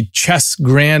example of a chess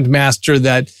grandmaster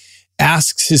that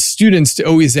asks his students to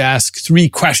always ask 3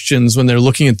 questions when they're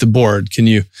looking at the board. Can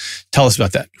you tell us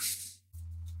about that?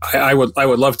 I would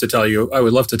love to tell you. I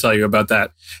would love to tell you about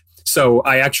that. So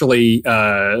I actually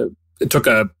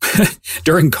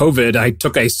during COVID, I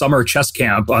took a summer chess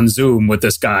camp on Zoom with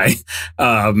this guy.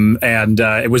 And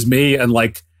it was me and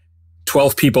like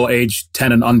 12 people aged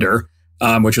 10 and under,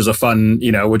 which was a fun,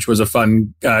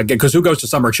 because who goes to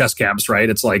summer chess camps, right?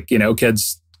 It's like,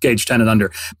 kids age 10 and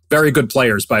under. Very good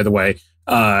players, by the way.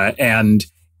 And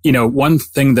one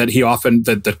thing that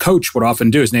the coach would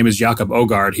often do, his name is Jakob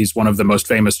Ogard. He's one of the most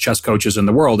famous chess coaches in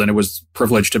the world. And it was a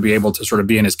privilege to be able to sort of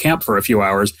be in his camp for a few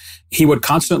hours. He would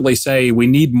constantly say, we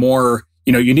need more,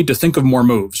 you need to think of more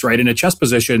moves, right? In a chess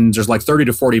position, there's like 30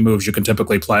 to 40 moves you can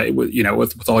typically play with,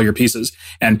 with all your pieces.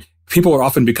 And people are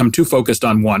often become too focused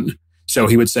on one. So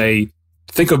he would say,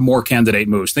 think of more candidate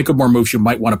moves. Think of more moves you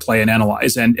might want to play and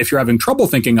analyze. And if you're having trouble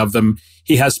thinking of them,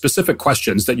 he has specific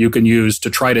questions that you can use to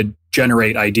try to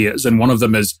generate ideas. And one of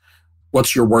them is,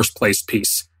 what's your worst placed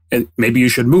piece? And maybe you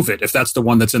should move it if that's the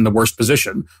one that's in the worst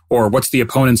position. Or what's the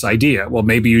opponent's idea? Well,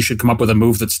 maybe you should come up with a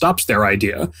move that stops their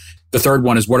idea. The third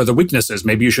one is, what are the weaknesses?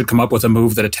 Maybe you should come up with a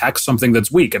move that attacks something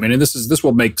that's weak. I mean, and this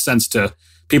will make sense to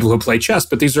people who play chess,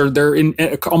 but they're in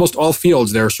almost all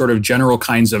fields. There are sort of general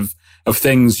kinds of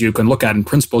things you can look at and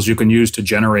principles you can use to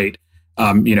generate,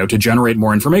 to generate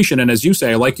more information. And as you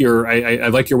say, I like your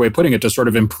way of putting it, to sort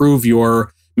of improve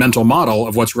your mental model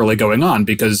of what's really going on.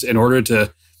 Because in order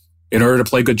to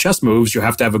play good chess moves, you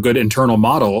have to have a good internal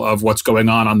model of what's going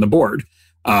on the board.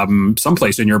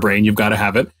 Someplace in your brain, you've got to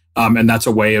have it. And that's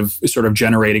a way of sort of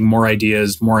generating more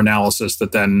ideas, more analysis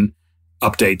that then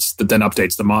updates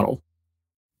the model.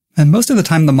 And most of the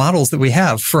time, the models that we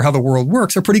have for how the world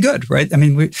works are pretty good, right? I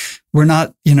mean, we're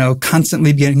not,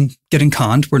 constantly getting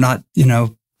conned. We're not,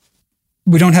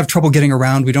 we don't have trouble getting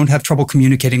around. We don't have trouble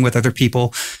communicating with other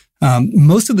people.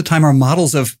 Most of the time, our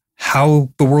models of how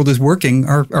the world is working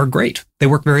are great. They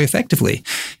work very effectively.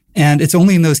 And it's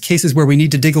only in those cases where we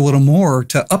need to dig a little more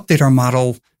to update our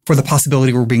model for the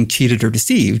possibility we're being cheated or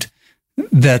deceived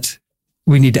that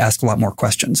we need to ask a lot more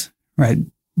questions. right?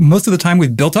 Most of the time,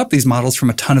 we've built up these models from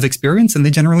a ton of experience, and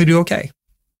they generally do okay.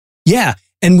 Yeah.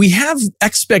 And we have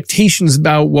expectations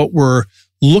about what we're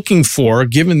looking for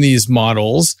given these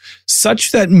models,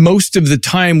 such that most of the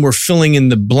time we're filling in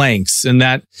the blanks. And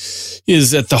that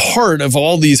is at the heart of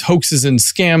all these hoaxes and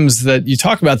scams that you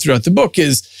talk about throughout the book,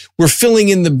 is we're filling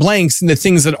in the blanks and the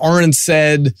things that aren't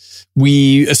said.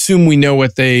 We assume we know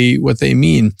what they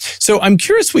mean. So I'm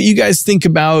curious what you guys think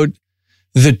about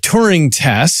the Turing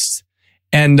test.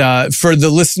 And for the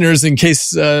listeners, in case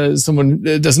someone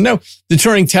doesn't know, the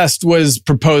Turing test was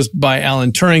proposed by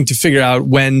Alan Turing to figure out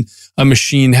when a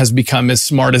machine has become as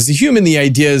smart as a human. The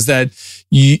idea is that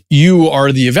you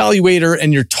are the evaluator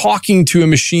and you're talking to a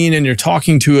machine and you're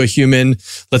talking to a human,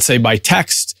 let's say by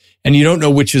text, and you don't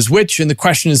know which is which. And the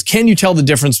question is, can you tell the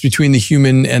difference between the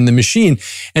human and the machine?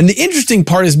 And the interesting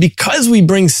part is, because we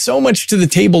bring so much to the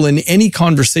table in any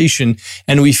conversation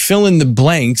and we fill in the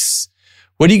blanks,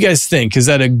 what do you guys think? Is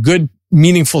that a good,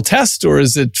 meaningful test, or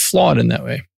is it flawed in that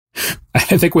way?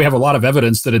 I think we have a lot of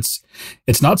evidence that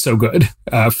it's not so good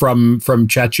from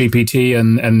ChatGPT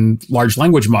and large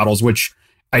language models, which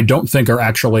I don't think are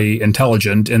actually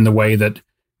intelligent in the way that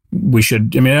we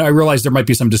should. I mean, I realize there might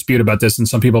be some dispute about this, and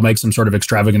some people make some sort of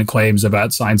extravagant claims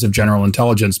about signs of general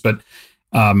intelligence, but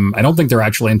I don't think they're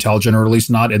actually intelligent, or at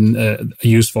least not in a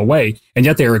useful way. And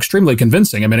yet they are extremely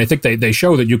convincing. I mean, I think they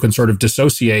show that you can sort of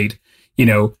dissociate,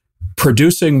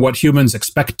 producing what humans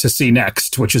expect to see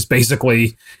next, which is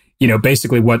basically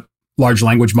what large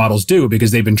language models do,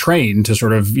 because they've been trained to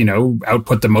sort of,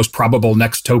 output the most probable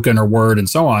next token or word and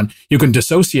so on. You can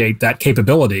dissociate that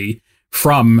capability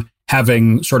from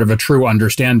having sort of a true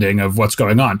understanding of what's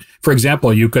going on. For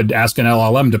example, you could ask an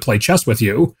LLM to play chess with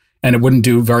you, and it wouldn't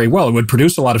do very well. It would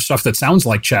produce a lot of stuff that sounds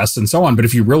like chess and so on. But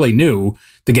if you really knew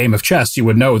the game of chess, you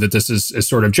would know that this is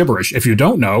sort of gibberish. If you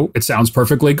don't know, it sounds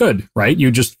perfectly good, right?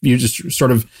 You just sort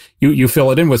of, you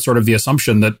fill it in with sort of the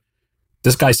assumption that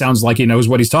this guy sounds like he knows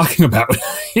what he's talking about,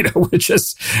 which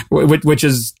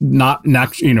is not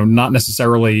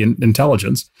necessarily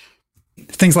intelligence.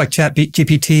 Things like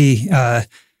ChatGPT,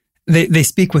 they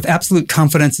speak with absolute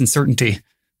confidence and certainty,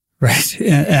 right?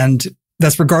 And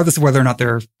that's regardless of whether or not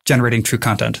they're generating true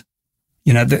content.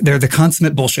 They're the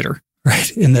consummate bullshitter,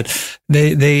 right? In that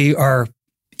they are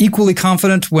equally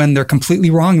confident when they're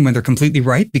completely wrong and when they're completely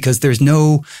right, because there's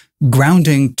no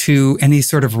grounding to any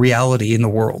sort of reality in the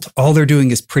world. All they're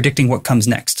doing is predicting what comes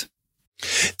next.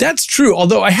 That's true.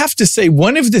 Although I have to say,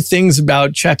 one of the things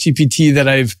about ChatGPT that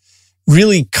I've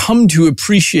really come to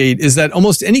appreciate is that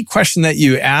almost any question that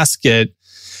you ask it,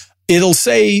 it'll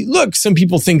say, look, some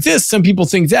people think this, some people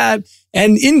think that.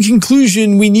 And in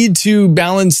conclusion, we need to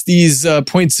balance these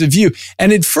points of view.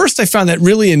 And at first I found that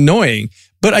really annoying,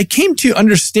 but I came to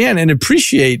understand and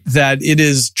appreciate that it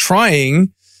is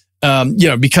trying,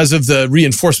 because of the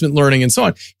reinforcement learning and so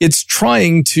on, it's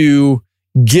trying to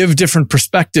give different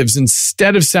perspectives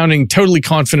instead of sounding totally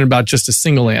confident about just a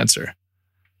single answer.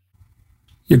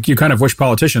 You kind of wish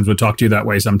politicians would talk to you that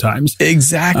way sometimes.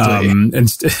 Exactly.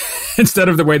 Instead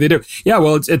of the way they do. Yeah,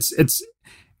 well,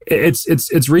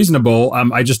 it's reasonable.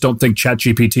 I just don't think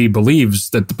ChatGPT believes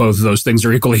that both of those things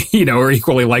are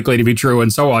equally likely to be true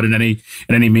and so on in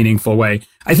any meaningful way.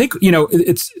 I think,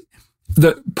 it's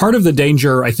the part of the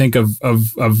danger, I think, of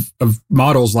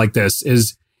models like this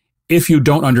is if you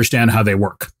don't understand how they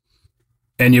work.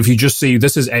 And if you just see,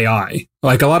 this is AI,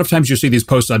 like a lot of times you see these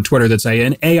posts on Twitter that say,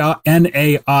 an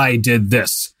AI did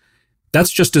this.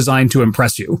 That's just designed to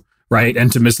impress you, right?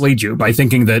 And to mislead you by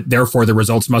thinking that therefore the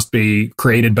results must be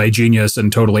created by genius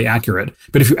and totally accurate.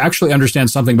 But if you actually understand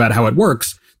something about how it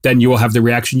works, then you will have the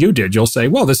reaction you did. You'll say,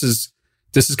 well, this is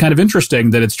kind of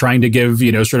interesting that it's trying to give,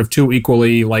 sort of two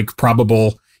equally like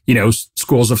probable,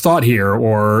 schools of thought here,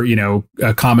 or,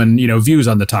 common, views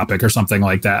on the topic or something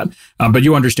like that. But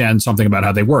you understand something about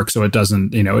how they work. So it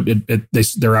doesn't,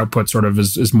 their output sort of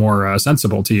is more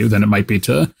sensible to you than it might be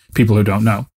to people who don't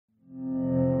know.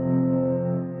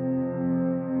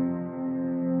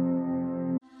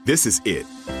 This is it.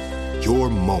 Your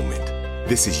moment.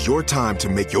 This is your time to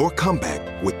make your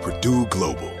comeback with Purdue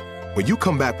Global. When you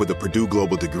come back with a Purdue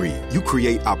Global degree, you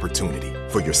create opportunity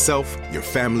for yourself, your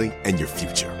family, and your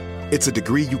future. It's a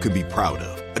degree you can be proud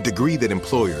of, a degree that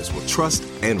employers will trust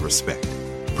and respect.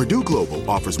 Purdue Global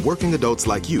offers working adults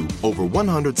like you over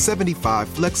 175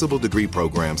 flexible degree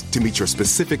programs to meet your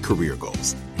specific career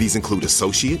goals. These include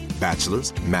associate,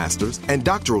 bachelor's, master's, and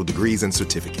doctoral degrees and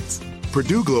certificates.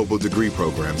 Purdue Global degree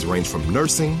programs range from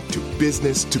nursing to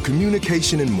business to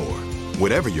communication and more.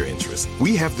 Whatever your interest,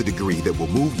 we have the degree that will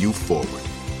move you forward.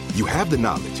 You have the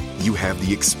knowledge, you have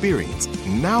the experience.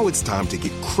 Now it's time to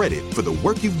get credit for the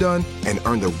work you've done and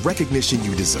earn the recognition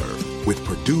you deserve. with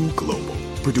Purdue Global,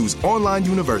 Purdue's online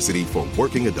university for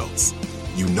working adults.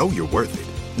 You know you're worth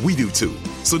it. We do too.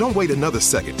 So don't wait another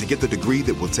second to get the degree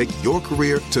that will take your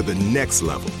career to the next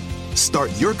level.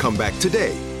 Start your comeback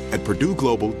today at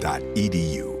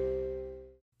purdueglobal.edu.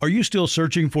 Are you still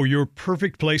searching for your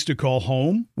perfect place to call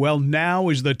home? Well, now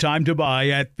is the time to buy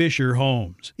at Fisher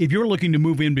Homes. If you're looking to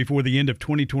move in before the end of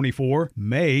 2024,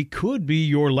 May could be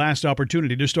your last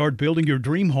opportunity to start building your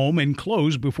dream home and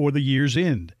close before the year's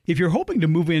end. If you're hoping to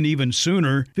move in even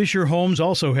sooner, Fisher Homes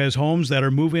also has homes that are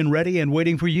move-in ready and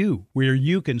waiting for you, where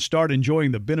you can start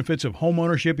enjoying the benefits of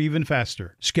homeownership even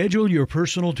faster. Schedule your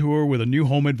personal tour with a new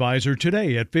home advisor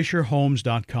today at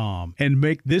FisherHomes.com and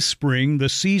make this spring the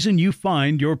season you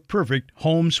find your perfect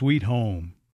home sweet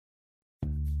home.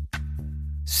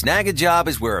 Snag a Job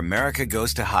is where America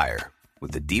goes to hire,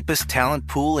 with the deepest talent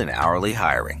pool in hourly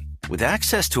hiring. With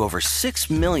access to over 6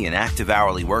 million active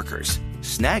hourly workers,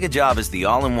 Snag a Job is the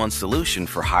all-in-one solution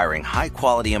for hiring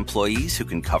high-quality employees who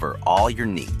can cover all your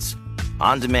needs.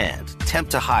 On demand, temp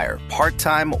to hire,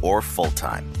 part-time or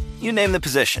full-time. You name the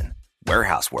position.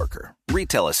 Warehouse worker,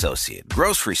 retail associate,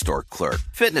 grocery store clerk,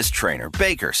 fitness trainer,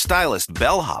 baker, stylist,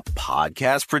 bellhop,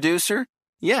 podcast producer.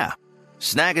 Yeah,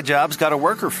 Snag a Job's got a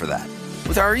worker for that.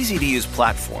 With our easy-to-use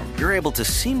platform, you're able to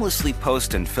seamlessly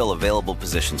post and fill available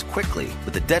positions quickly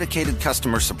with a dedicated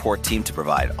customer support team to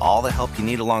provide all the help you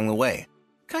need along the way.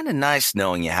 Kind of nice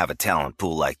knowing you have a talent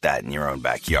pool like that in your own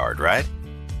backyard, right?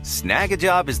 Snag a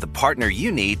Job is the partner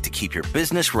you need to keep your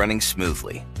business running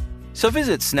smoothly. So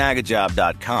visit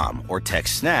snagajob.com or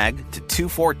text snag to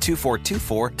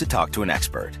 242424 to talk to an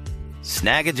expert.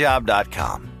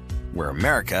 Snagajob.com, where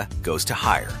America goes to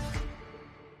hire.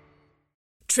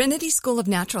 Trinity School of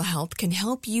Natural Health can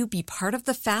help you be part of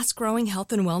the fast-growing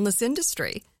health and wellness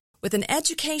industry. With an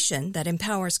education that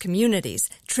empowers communities,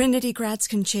 Trinity grads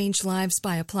can change lives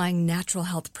by applying natural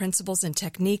health principles and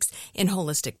techniques in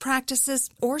holistic practices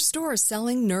or stores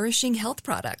selling nourishing health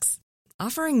products.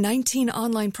 Offering 19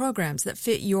 online programs that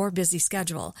fit your busy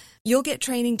schedule, you'll get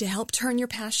training to help turn your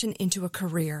passion into a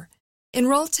career.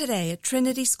 Enroll today at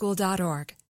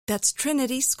trinityschool.org. That's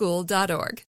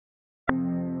trinityschool.org.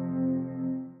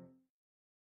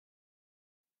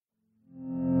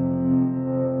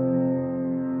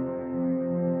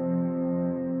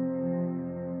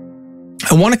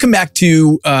 I want to come back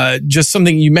to just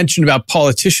something you mentioned about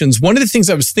politicians. One of the things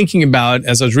I was thinking about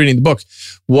as I was reading the book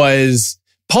was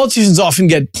politicians often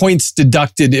get points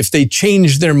deducted if they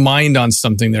change their mind on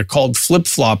something. They're called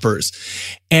flip-floppers.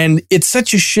 And it's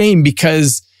such a shame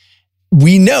because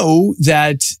we know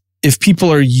that if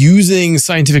people are using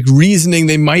scientific reasoning,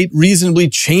 they might reasonably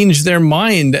change their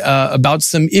mind about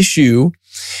some issue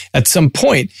at some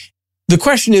point. The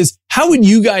question is, how would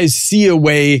you guys see a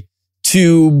way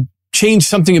to change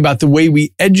something about the way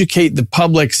we educate the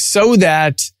public so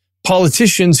that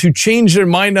politicians who change their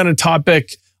mind on a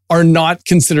topic are not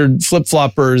considered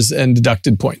flip-floppers and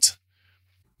deducted points?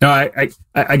 No,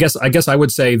 I guess I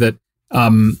would say that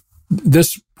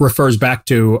this refers back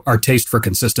to our taste for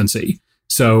consistency.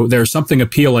 So there's something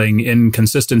appealing in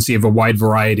consistency of a wide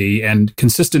variety, and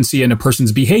consistency in a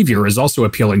person's behavior is also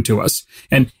appealing to us.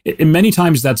 And many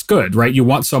times that's good, right? You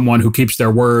want someone who keeps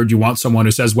their word. You want someone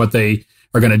who says what they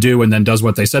are going to do and then does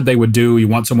what they said they would do. You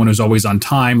want someone who's always on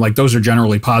time. Like, those are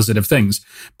generally positive things.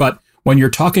 But when you're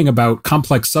talking about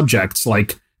complex subjects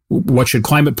like what should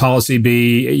climate policy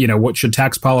be, what should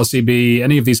tax policy be,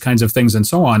 any of these kinds of things and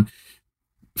so on,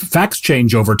 facts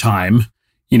change over time,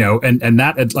 and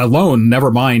that alone,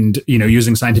 never mind,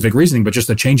 using scientific reasoning, but just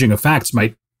the changing of facts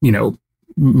might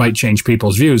change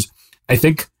people's views. I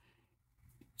think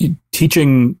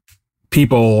teaching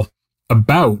people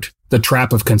about the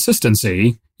trap of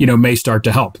consistency, may start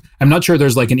to help. I'm not sure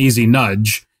there's like an easy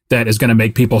nudge that is going to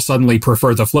make people suddenly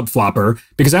prefer the flip-flopper,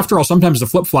 because after all, sometimes the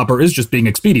flip-flopper is just being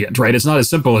expedient, right? It's not as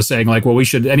simple as saying like, well,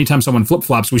 anytime someone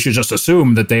flip-flops, we should just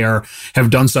assume that they have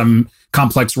done some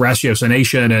complex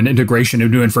ratiocination and integration of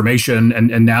new information,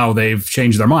 and now they've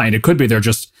changed their mind. It could be they're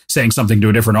just saying something to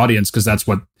a different audience because that's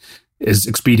what is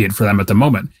expedient for them at the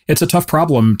moment. It's a tough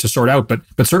problem to sort out, but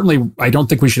certainly I don't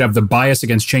think we should have the bias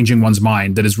against changing one's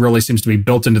mind that really seems to be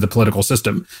built into the political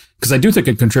system, because I do think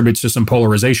it contributes to some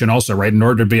polarization also, right? In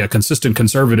order to be a consistent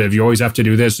conservative, you always have to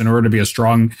do this. In order to be a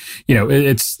strong,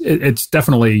 it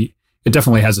definitely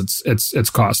has its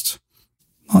costs.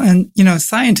 Well, and,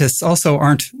 scientists also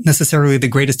aren't necessarily the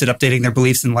greatest at updating their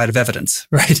beliefs in light of evidence,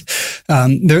 right?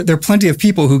 There are plenty of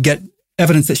people who get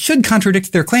evidence that should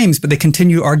contradict their claims, but they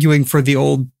continue arguing for the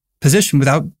old position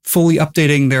without fully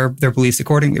updating their beliefs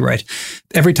accordingly, right?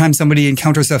 Every time somebody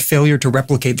encounters a failure to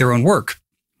replicate their own work,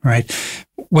 right?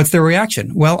 what's their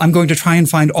reaction? Well, I'm going to try and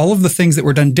find all of the things that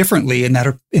were done differently in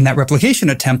that replication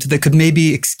attempt that could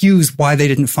maybe excuse why they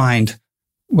didn't find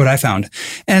what I found.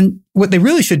 And what they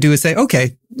really should do is say,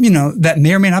 okay, that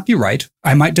may or may not be right.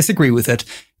 I might disagree with it,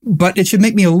 but it should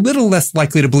make me a little less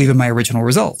likely to believe in my original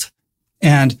result.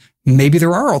 And maybe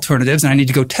there are alternatives and I need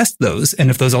to go test those. And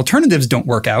if those alternatives don't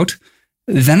work out,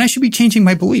 then I should be changing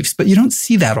my beliefs. But you don't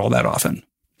see that all that often.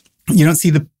 You don't see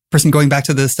the person going back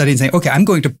to the study and saying, okay, I'm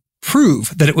going to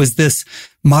prove that it was this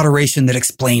moderation that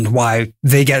explained why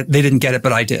they didn't get it,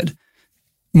 but I did.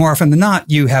 More often than not,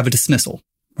 you have a dismissal,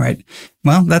 right?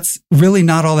 Well, that's really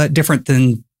not all that different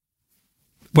than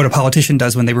what a politician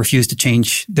does when they refuse to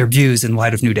change their views in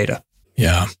light of new data.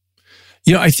 Yeah.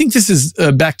 I think this is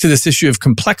back to this issue of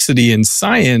complexity in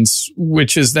science,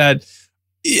 which is that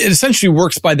it essentially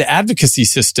works by the advocacy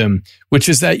system, which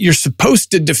is that you're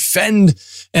supposed to defend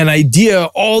an idea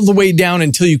all the way down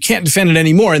until you can't defend it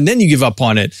anymore, and then you give up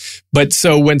on it. But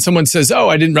so when someone says, oh,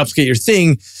 I didn't replicate your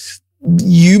thing,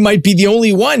 you might be the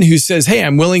only one who says, hey,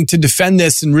 I'm willing to defend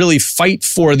this and really fight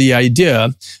for the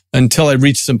idea until I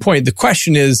reach some point. The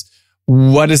question is,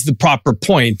 what is the proper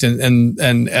point?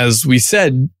 And as we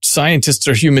said, scientists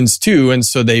are humans too. And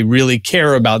so they really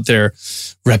care about their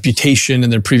reputation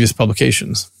and their previous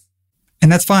publications. And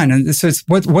that's fine. And so it's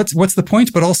what's the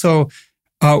point, but also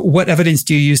what evidence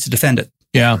do you use to defend it?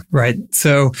 Yeah. Right.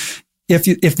 So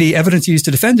if the evidence you use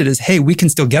to defend it is, hey, we can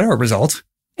still get our result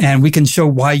and we can show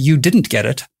why you didn't get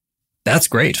it, that's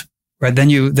great. Right. Then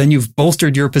you've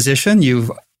bolstered your position.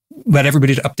 You've let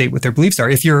everybody to update what their beliefs are.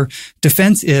 If your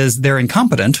defense is they're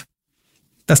incompetent,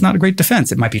 that's not a great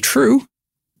defense. It might be true,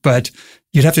 but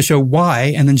you'd have to show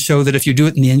why and then show that if you do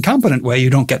it in the incompetent way, you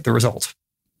don't get the result.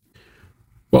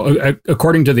 Well,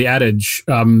 according to the adage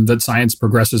that science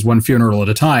progresses one funeral at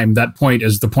a time, that point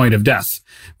is the point of death,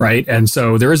 right? And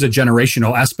so there is a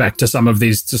generational aspect to some of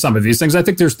these things. I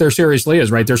think there seriously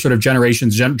is, right? There's sort of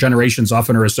generations. Generations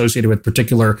often are associated with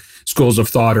particular schools of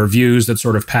thought or views that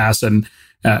sort of pass and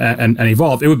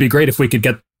evolve. It would be great if we could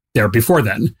get there before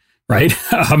then, right?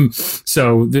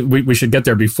 We should get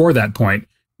there before that point.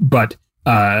 But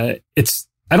I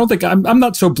don't think I'm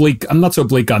not so bleak. I'm not so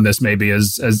bleak on this maybe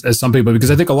as some people, because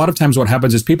I think a lot of times what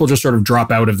happens is people just sort of drop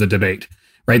out of the debate,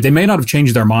 right? They may not have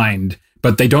changed their mind,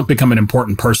 but they don't become an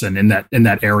important person in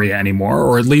that area anymore,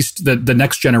 or at least the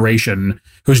next generation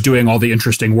who's doing all the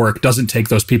interesting work doesn't take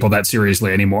those people that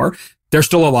seriously anymore. They're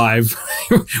still alive.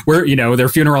 Their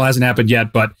funeral hasn't happened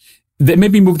yet, but they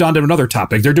maybe moved on to another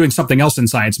topic. They're doing something else in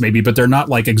science maybe, but they're not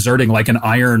like exerting like an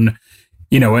iron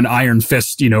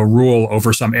fist, rule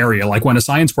over some area. Like when a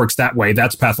science works that way,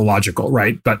 that's pathological,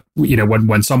 right? But,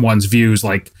 when someone's views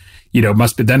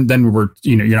must be, then we're,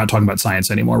 you're not talking about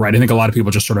science anymore, right? I think a lot of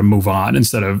people just sort of move on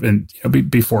instead of,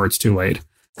 before it's too late.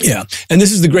 Yeah. And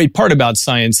this is the great part about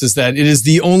science, is that it is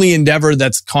the only endeavor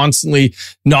that's constantly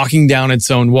knocking down its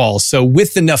own walls. So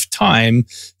with enough time,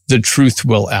 the truth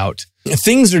will out.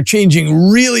 Things are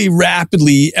changing really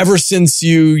rapidly ever since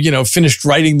you finished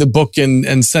writing the book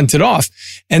and sent it off.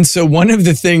 And so one of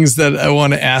the things that I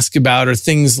want to ask about are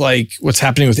things like what's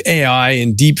happening with AI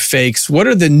and deep fakes. What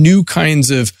are the new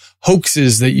kinds of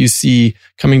hoaxes that you see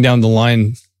coming down the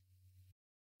line?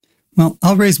 Well,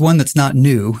 I'll raise one that's not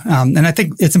new. And I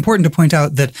think it's important to point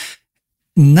out that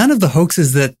none of the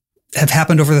hoaxes that have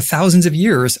happened over the thousands of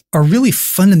years are really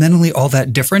fundamentally all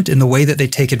that different in the way that they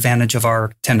take advantage of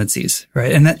our tendencies,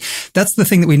 right? And that's the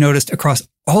thing that we noticed across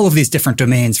all of these different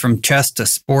domains, from chess to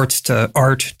sports to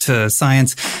art to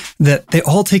science, that they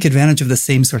all take advantage of the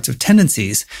same sorts of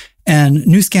tendencies. And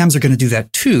new scams are going to do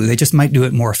that too. They just might do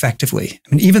it more effectively.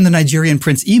 I mean, even the Nigerian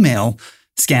prince email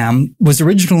scam was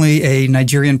originally a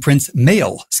Nigerian prince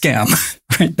mail scam,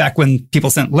 right? Back when people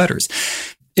sent letters.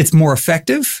 It's more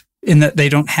effective in that they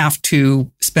don't have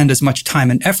to spend as much time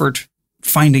and effort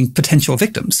finding potential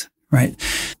victims, right?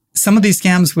 Some of these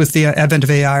scams with the advent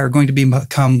of AI are going to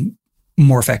become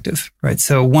more effective, right?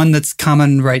 So one that's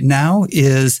common right now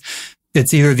is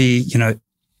it's either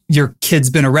your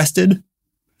kid's been arrested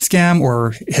scam,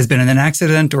 or has been in an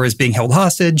accident, or is being held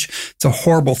hostage. It's a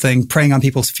horrible thing, preying on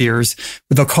people's fears.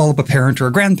 They'll call up a parent or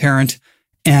a grandparent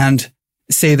and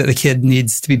say that the kid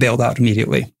needs to be bailed out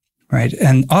immediately, right?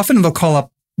 And often they'll call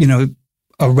up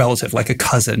a relative, like a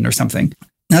cousin or something.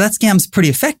 Now that scam's pretty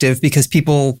effective because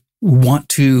people want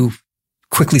to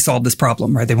quickly solve this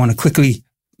problem, right? They want to quickly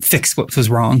fix what was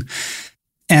wrong.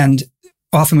 And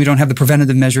often we don't have the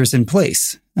preventative measures in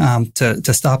place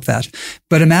to stop that.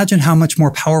 But imagine how much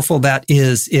more powerful that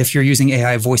is if you're using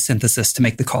AI voice synthesis to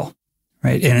make the call,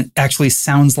 right? And it actually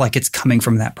sounds like it's coming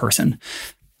from that person.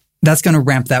 That's going to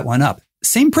ramp that one up.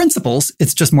 Same principles,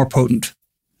 it's just more potent.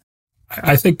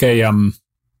 I think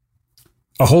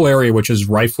a whole area which is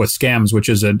rife with scams, which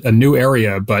is a new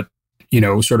area, but,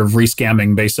 sort of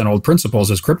re-scamming based on old principles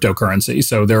is cryptocurrency.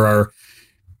 So there are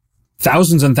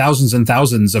thousands and thousands and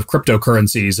thousands of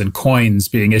cryptocurrencies and coins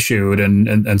being issued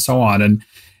and so on. And,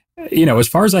 as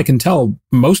far as I can tell,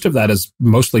 most of that is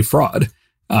mostly fraud.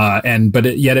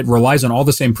 Yet it relies on all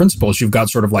the same principles. You've got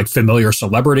sort of like familiar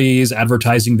celebrities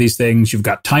advertising these things. You've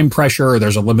got time pressure.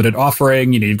 There's a limited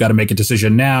offering. You've got to make a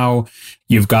decision now.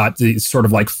 You've got the sort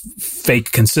of like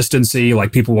fake consistency.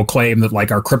 Like people will claim that like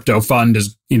our crypto fund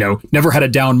is, never had a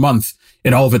down month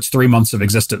in all of its 3 months of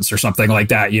existence or something like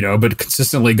that, but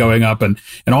consistently going up and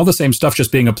all the same stuff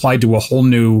just being applied to a whole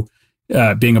new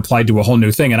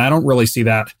thing. And I don't really see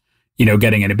that,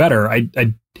 getting any better.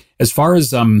 I as far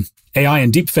as, AI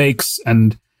and deepfakes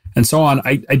and so on,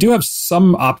 I do have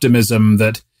some optimism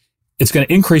that it's going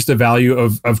to increase the value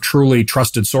of truly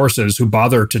trusted sources who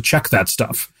bother to check that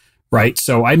stuff, right?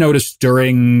 So I noticed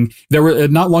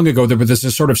not long ago, there was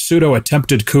this sort of pseudo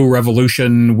attempted coup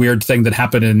revolution weird thing that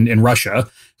happened in Russia.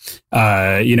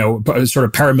 Sort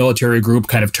of paramilitary group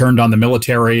kind of turned on the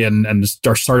military and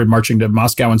started marching to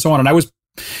Moscow and so on. And I was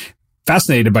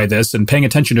fascinated by this and paying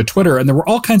attention to Twitter. And there were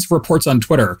all kinds of reports on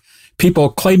Twitter, people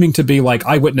claiming to be like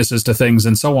eyewitnesses to things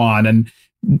and so on. And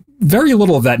very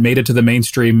little of that made it to the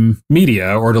mainstream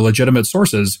media or to legitimate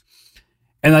sources.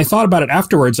 And I thought about it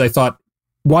afterwards. I thought,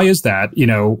 why is that?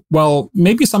 Well,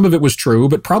 maybe some of it was true,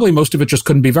 but probably most of it just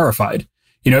couldn't be verified.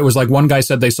 It was like one guy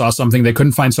said they saw something. They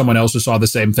couldn't find someone else who saw the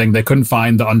same thing. They couldn't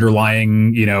find the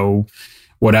underlying,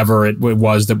 whatever it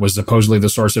was that was supposedly the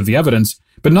source of the evidence.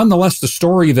 But nonetheless, the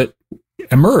story that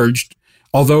emerged,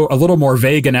 although a little more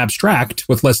vague and abstract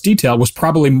with less detail, was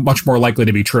probably much more likely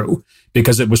to be true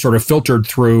because it was sort of filtered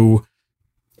through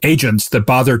agents that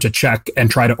bother to check and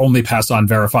try to only pass on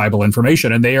verifiable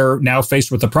information. And they are now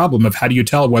faced with the problem of how do you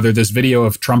tell whether this video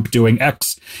of Trump doing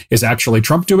X is actually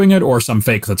Trump doing it or some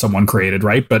fake that someone created,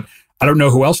 right? But I don't know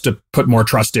who else to put more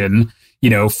trust in,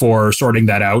 for sorting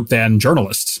that out than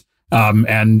journalists.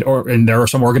 And there are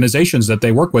some organizations that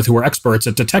they work with who are experts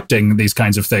at detecting these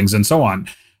kinds of things and so on.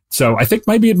 So I think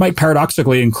maybe it might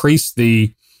paradoxically increase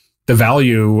the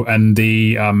value and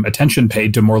the attention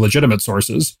paid to more legitimate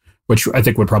sources, which I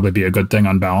think would probably be a good thing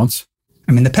on balance.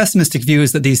 I mean, the pessimistic view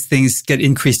is that these things get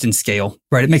increased in scale,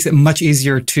 right? It makes it much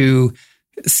easier to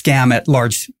scam at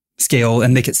large scale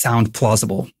and make it sound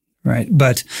plausible, right?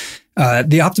 But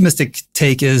the optimistic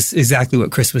take is exactly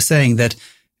what Chris was saying, that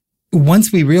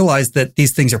once we realize that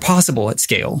these things are possible at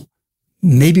scale,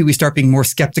 maybe we start being more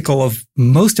skeptical of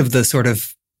most of the sort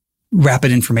of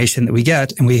rapid information that we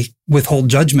get, and we withhold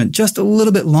judgment just a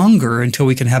little bit longer until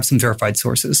we can have some verified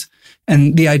sources.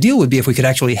 And the ideal would be if we could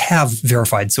actually have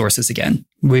verified sources again.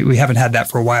 We haven't had that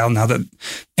for a while now that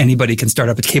anybody can start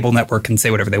up a cable network and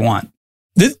say whatever they want.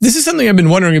 This is something I've been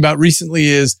wondering about recently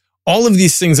is all of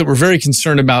these things that we're very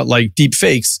concerned about, like deep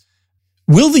fakes.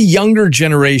 Will the younger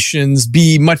generations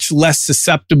be much less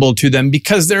susceptible to them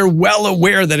because they're well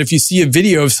aware that if you see a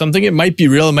video of something, it might be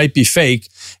real, it might be fake,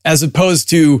 as opposed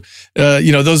to,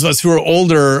 those of us who are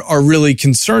older are really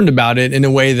concerned about it in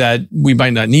a way that we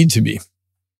might not need to be?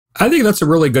 I think that's a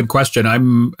really good question.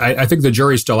 I think the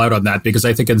jury's still out on that because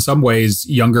I think in some ways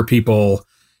younger people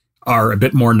are a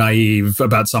bit more naive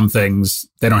about some things.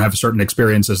 They don't have certain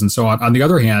experiences and so on. On the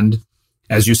other hand,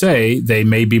 as you say, they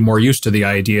may be more used to the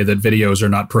idea that videos are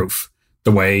not proof,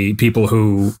 the way people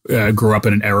who grew up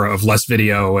in an era of less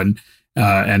video and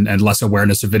less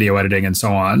awareness of video editing and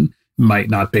so on might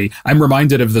not be. I'm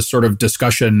reminded of the sort of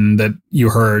discussion that you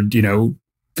heard,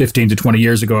 15 to 20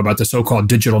 years ago about the so-called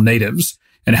digital natives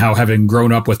and how, having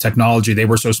grown up with technology, they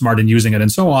were so smart in using it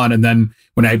and so on. And then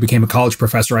when I became a college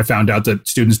professor, I found out that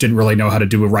students didn't really know how to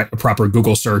do a proper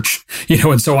Google search,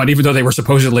 and so on, even though they were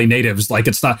supposedly natives. Like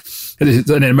it's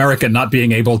an American not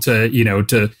being able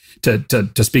to,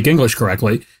 to speak English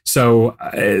correctly. So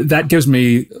that gives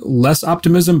me less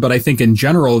optimism. But I think in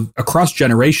general, across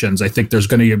generations, I think there's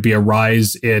going to be a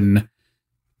rise in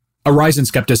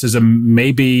skepticism,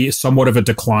 maybe somewhat of a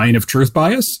decline of truth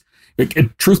bias.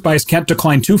 Truth bias can't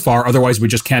decline too far, otherwise we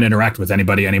just can't interact with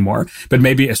anybody anymore. But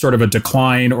maybe a sort of a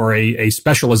decline or a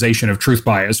specialization of truth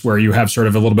bias, where you have sort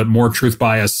of a little bit more truth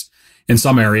bias in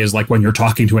some areas, like when you're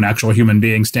talking to an actual human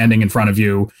being standing in front of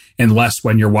you, and less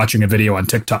when you're watching a video on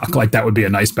TikTok. Like that would be a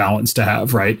nice balance to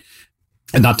have, right?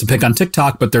 And not to pick on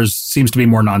TikTok, but there seems to be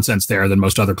more nonsense there than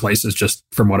most other places, just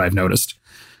from what I've noticed.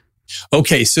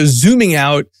 Okay, so zooming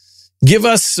out, give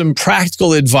us some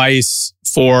practical advice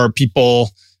for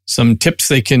people, some tips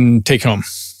they can take home.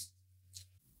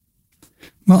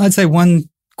 Well, I'd say one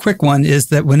quick one is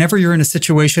that whenever you're in a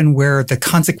situation where the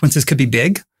consequences could be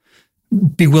big,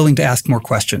 be willing to ask more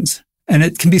questions. And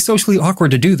it can be socially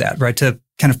awkward to do that, right? To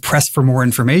kind of press for more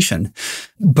information.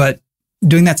 But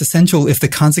doing that's essential if the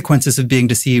consequences of being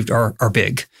deceived are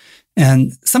big.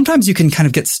 And sometimes you can kind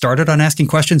of get started on asking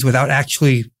questions without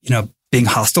actually, being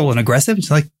hostile and aggressive.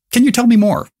 It's like, can you tell me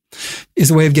more?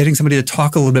 Is a way of getting somebody to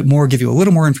talk a little bit more, give you a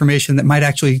little more information that might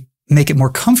actually make it more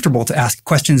comfortable to ask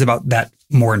questions about that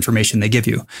more information they give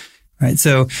you, right?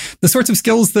 So the sorts of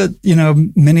skills that,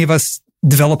 many of us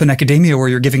develop in academia where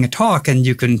you're giving a talk and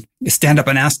you can stand up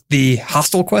and ask the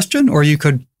hostile question, or you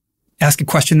could ask a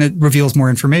question that reveals more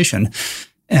information.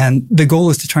 And the goal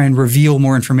is to try and reveal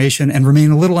more information and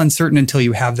remain a little uncertain until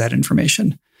you have that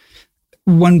information.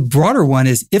 One broader one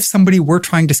is if somebody were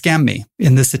trying to scam me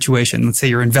in this situation, let's say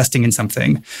you're investing in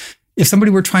something. If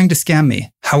somebody were trying to scam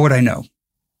me, how would I know?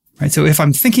 Right? So if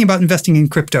I'm thinking about investing in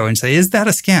crypto and say, is that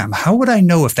a scam? How would I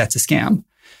know if that's a scam?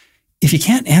 If you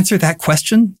can't answer that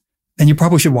question, then you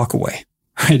probably should walk away,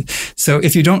 right? So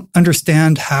if you don't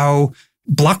understand how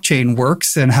blockchain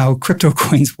works and how crypto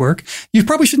coins work, you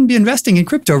probably shouldn't be investing in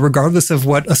crypto regardless of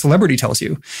what a celebrity tells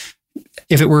you.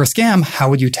 If it were a scam, how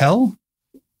would you tell?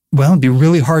 Well, it'd be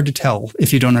really hard to tell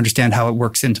if you don't understand how it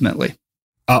works intimately.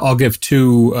 I'll give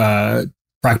two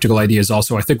practical ideas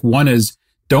also. I think one is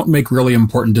don't make really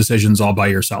important decisions all by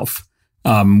yourself.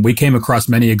 We came across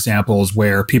many examples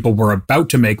where people were about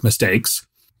to make mistakes,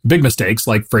 big mistakes.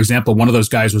 Like, for example, one of those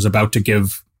guys was about to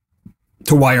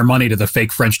wire money to the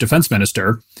fake French defense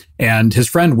minister. And his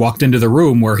friend walked into the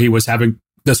room where he was having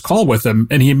this call with him.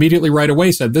 And he immediately right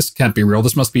away said, this can't be real.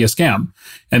 This must be a scam.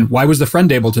 And why was the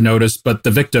friend able to notice, but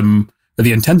the victim or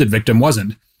the intended victim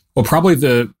wasn't? Well, probably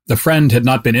the friend had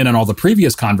not been in on all the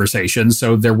previous conversations.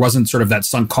 So there wasn't sort of that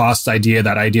sunk costs idea,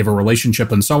 that idea of a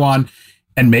relationship and so on.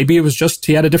 And maybe it was just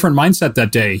he had a different mindset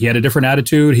that day. He had a different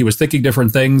attitude. He was thinking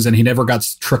different things and he never got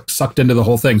sucked into the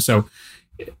whole thing. So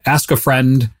ask a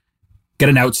friend, get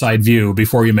an outside view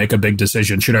before you make a big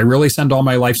decision. Should I really send all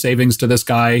my life savings to this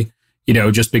guy,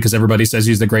 just because everybody says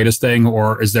he's the greatest thing?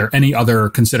 Or is there any other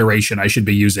consideration I should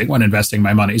be using when investing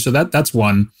my money? So that's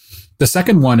one. The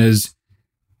second one is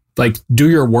do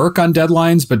your work on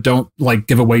deadlines, but don't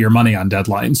give away your money on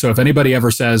deadlines. So if anybody ever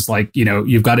says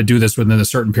you've got to do this within a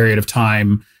certain period of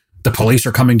time, the police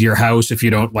are coming to your house if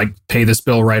you don't pay this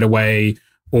bill right away,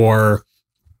 or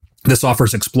this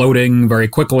offer's exploding very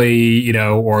quickly,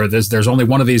 or there's only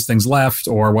one of these things left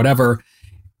or whatever,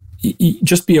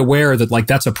 just be aware that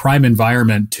that's a prime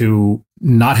environment to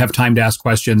not have time to ask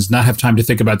questions, not have time to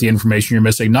think about the information you're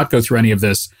missing, not go through any of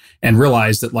this, and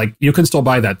realize that you can still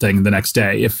buy that thing the next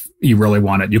day if you really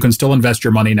want it. You can still invest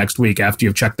your money next week after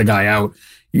you've checked the guy out.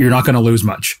 You're not going to lose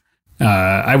much.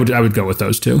 I would go with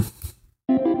those two.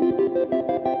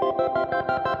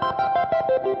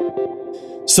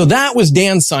 So that was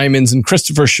Dan Simons and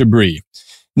Christopher Chabris.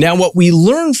 Now, what we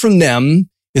learned from them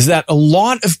is that a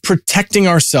lot of protecting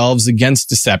ourselves against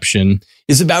deception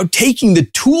is about taking the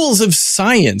tools of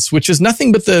science, which is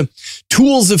nothing but the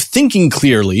tools of thinking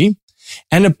clearly,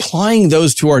 and applying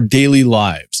those to our daily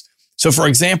lives. So, for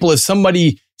example, if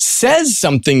somebody says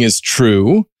something is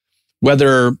true,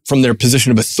 whether from their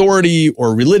position of authority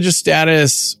or religious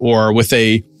status or with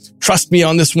a trust me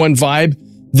on this one vibe,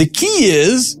 the key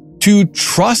is to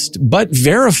trust but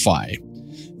verify.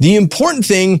 The important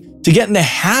thing to get in the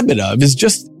habit of is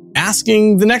just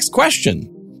asking the next question.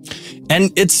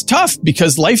 And it's tough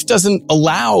because life doesn't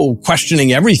allow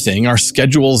questioning everything. Our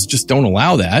schedules just don't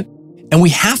allow that. And we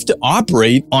have to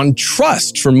operate on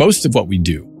trust for most of what we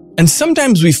do. And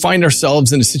sometimes we find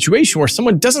ourselves in a situation where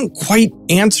someone doesn't quite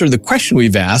answer the question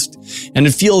we've asked, and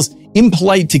it feels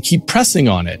impolite to keep pressing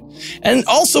on it. And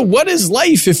also, what is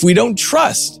life if we don't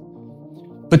trust?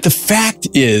 But the fact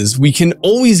is, we can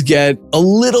always get a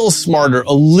little smarter,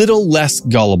 a little less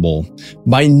gullible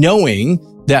by knowing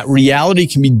that reality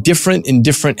can be different in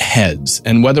different heads.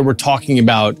 And whether we're talking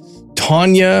about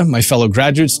Tanya, my fellow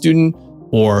graduate student,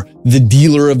 or the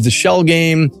dealer of the shell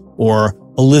game, or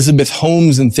Elizabeth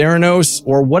Holmes in Theranos,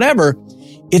 or whatever,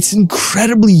 it's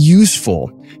incredibly useful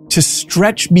to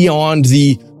stretch beyond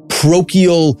the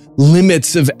parochial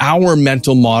limits of our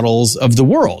mental models of the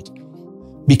world.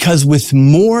 Because with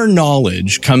more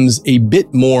knowledge comes a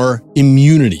bit more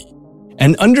immunity.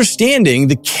 And understanding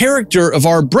the character of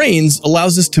our brains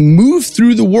allows us to move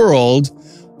through the world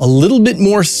a little bit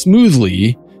more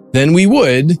smoothly than we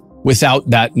would without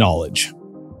that knowledge.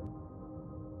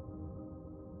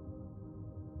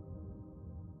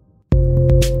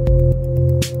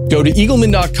 Go to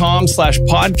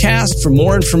eagleman.com/podcast for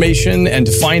more information and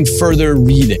to find further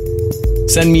reading.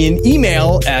 Send me an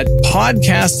email at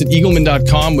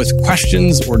podcast@eagleman.com with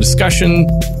questions or discussion,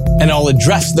 and I'll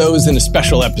address those in a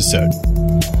special episode.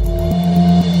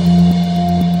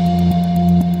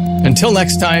 Until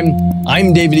next time,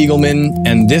 I'm David Eagleman,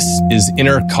 and this is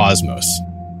Inner Cosmos.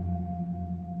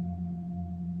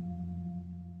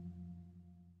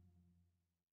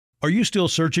 Are you still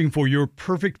searching for your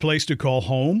perfect place to call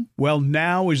home? Well,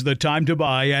 now is the time to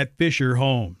buy at Fisher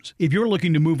Homes. If you're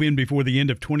looking to move in before the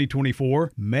end of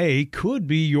 2024, May could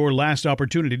be your last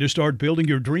opportunity to start building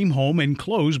your dream home and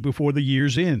close before the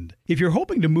year's end. If you're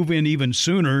hoping to move in even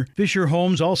sooner, Fisher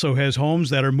Homes also has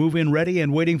homes that are move-in ready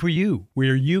and waiting for you,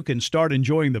 where you can start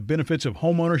enjoying the benefits of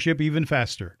homeownership even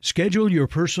faster. Schedule your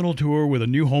personal tour with a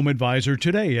new home advisor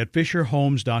today at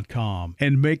FisherHomes.com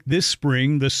and make this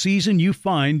spring the season you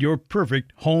find your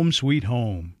perfect home sweet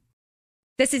home.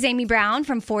 This is Amy Brown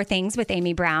from 4 Things with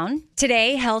Amy Brown.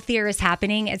 Today, healthier is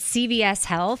happening at CVS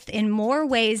Health in more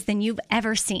ways than you've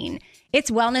ever seen. It's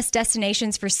wellness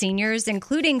destinations for seniors,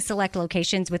 including select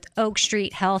locations with Oak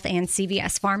Street Health and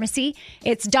CVS Pharmacy.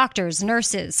 It's doctors,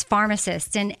 nurses,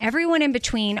 pharmacists, and everyone in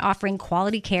between offering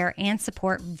quality care and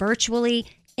support virtually,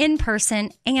 in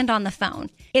person, and on the phone.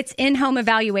 It's in-home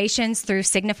evaluations through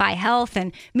Signify Health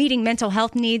and meeting mental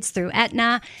health needs through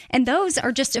Aetna. And those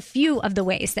are just a few of the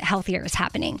ways that healthier is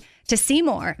happening. To see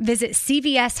more, visit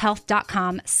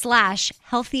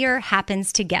cvshealth.com/healthier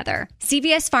happens together.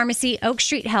 CVS Pharmacy, Oak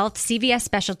Street Health, CVS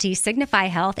Specialty, Signify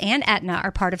Health, and Aetna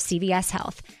are part of CVS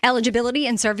Health. Eligibility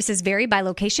and services vary by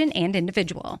location and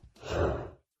individual.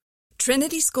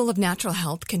 Trinity School of Natural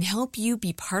Health can help you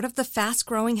be part of the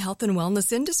fast-growing health and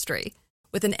wellness industry.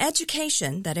 With an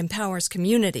education that empowers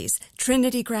communities,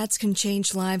 Trinity grads can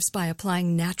change lives by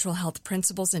applying natural health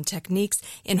principles and techniques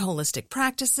in holistic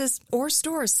practices or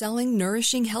stores selling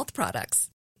nourishing health products.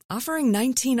 Offering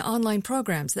 19 online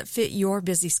programs that fit your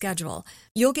busy schedule,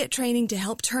 you'll get training to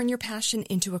help turn your passion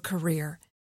into a career.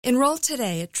 Enroll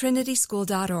today at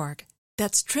trinityschool.org.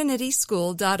 That's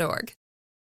trinityschool.org.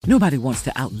 Nobody wants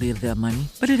to outlive their money,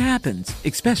 but it happens,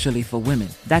 especially for women.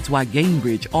 That's why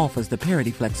Gainbridge offers the Parity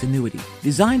Flex annuity,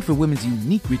 designed for women's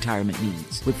unique retirement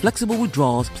needs, with flexible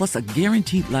withdrawals plus a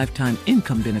guaranteed lifetime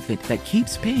income benefit that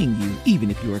keeps paying you even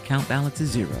if your account balance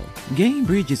is zero.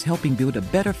 Gainbridge is helping build a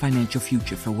better financial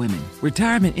future for women.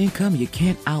 Retirement income you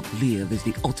can't outlive is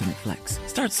the ultimate flex.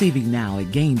 Start saving now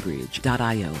at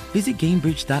Gainbridge.io. Visit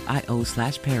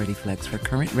Gainbridge.io/ParityFlex for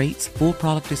current rates, full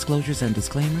product disclosures and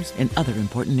disclaimers, and other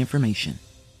important information.